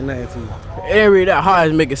 ain't nothing to you? Every that hot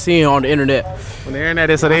is making scene on the internet. On the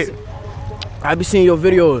internet, so they... I be seeing your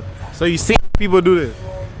video. So you see people do this?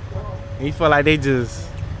 And you feel like they just...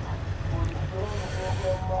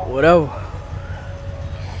 Whatever.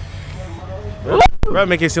 Bro,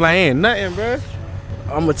 make it seem like ain't nothing, bro.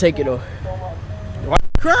 I'm gonna take it though. Why you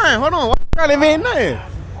crying? Hold on, why you crying if it ain't nothing?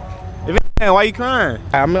 If it ain't nothing, why you crying?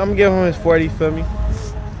 I'm gonna give him his 40, you feel me?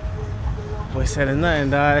 Boy said it's nothing,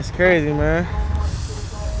 dog. That's crazy, man.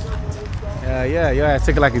 Yeah, your ass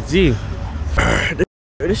took it like a G.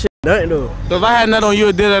 This shit nothing though. So if I had another one, you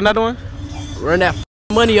would did another one? Run that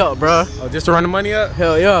money up, bro. Oh, just to run the money up?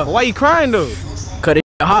 Hell yeah. But why you crying though? Cause it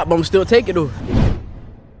hot, but I'm still taking it though.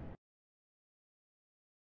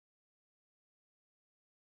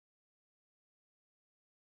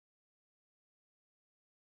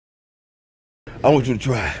 I want you to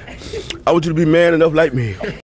try. I want you to be man enough like me.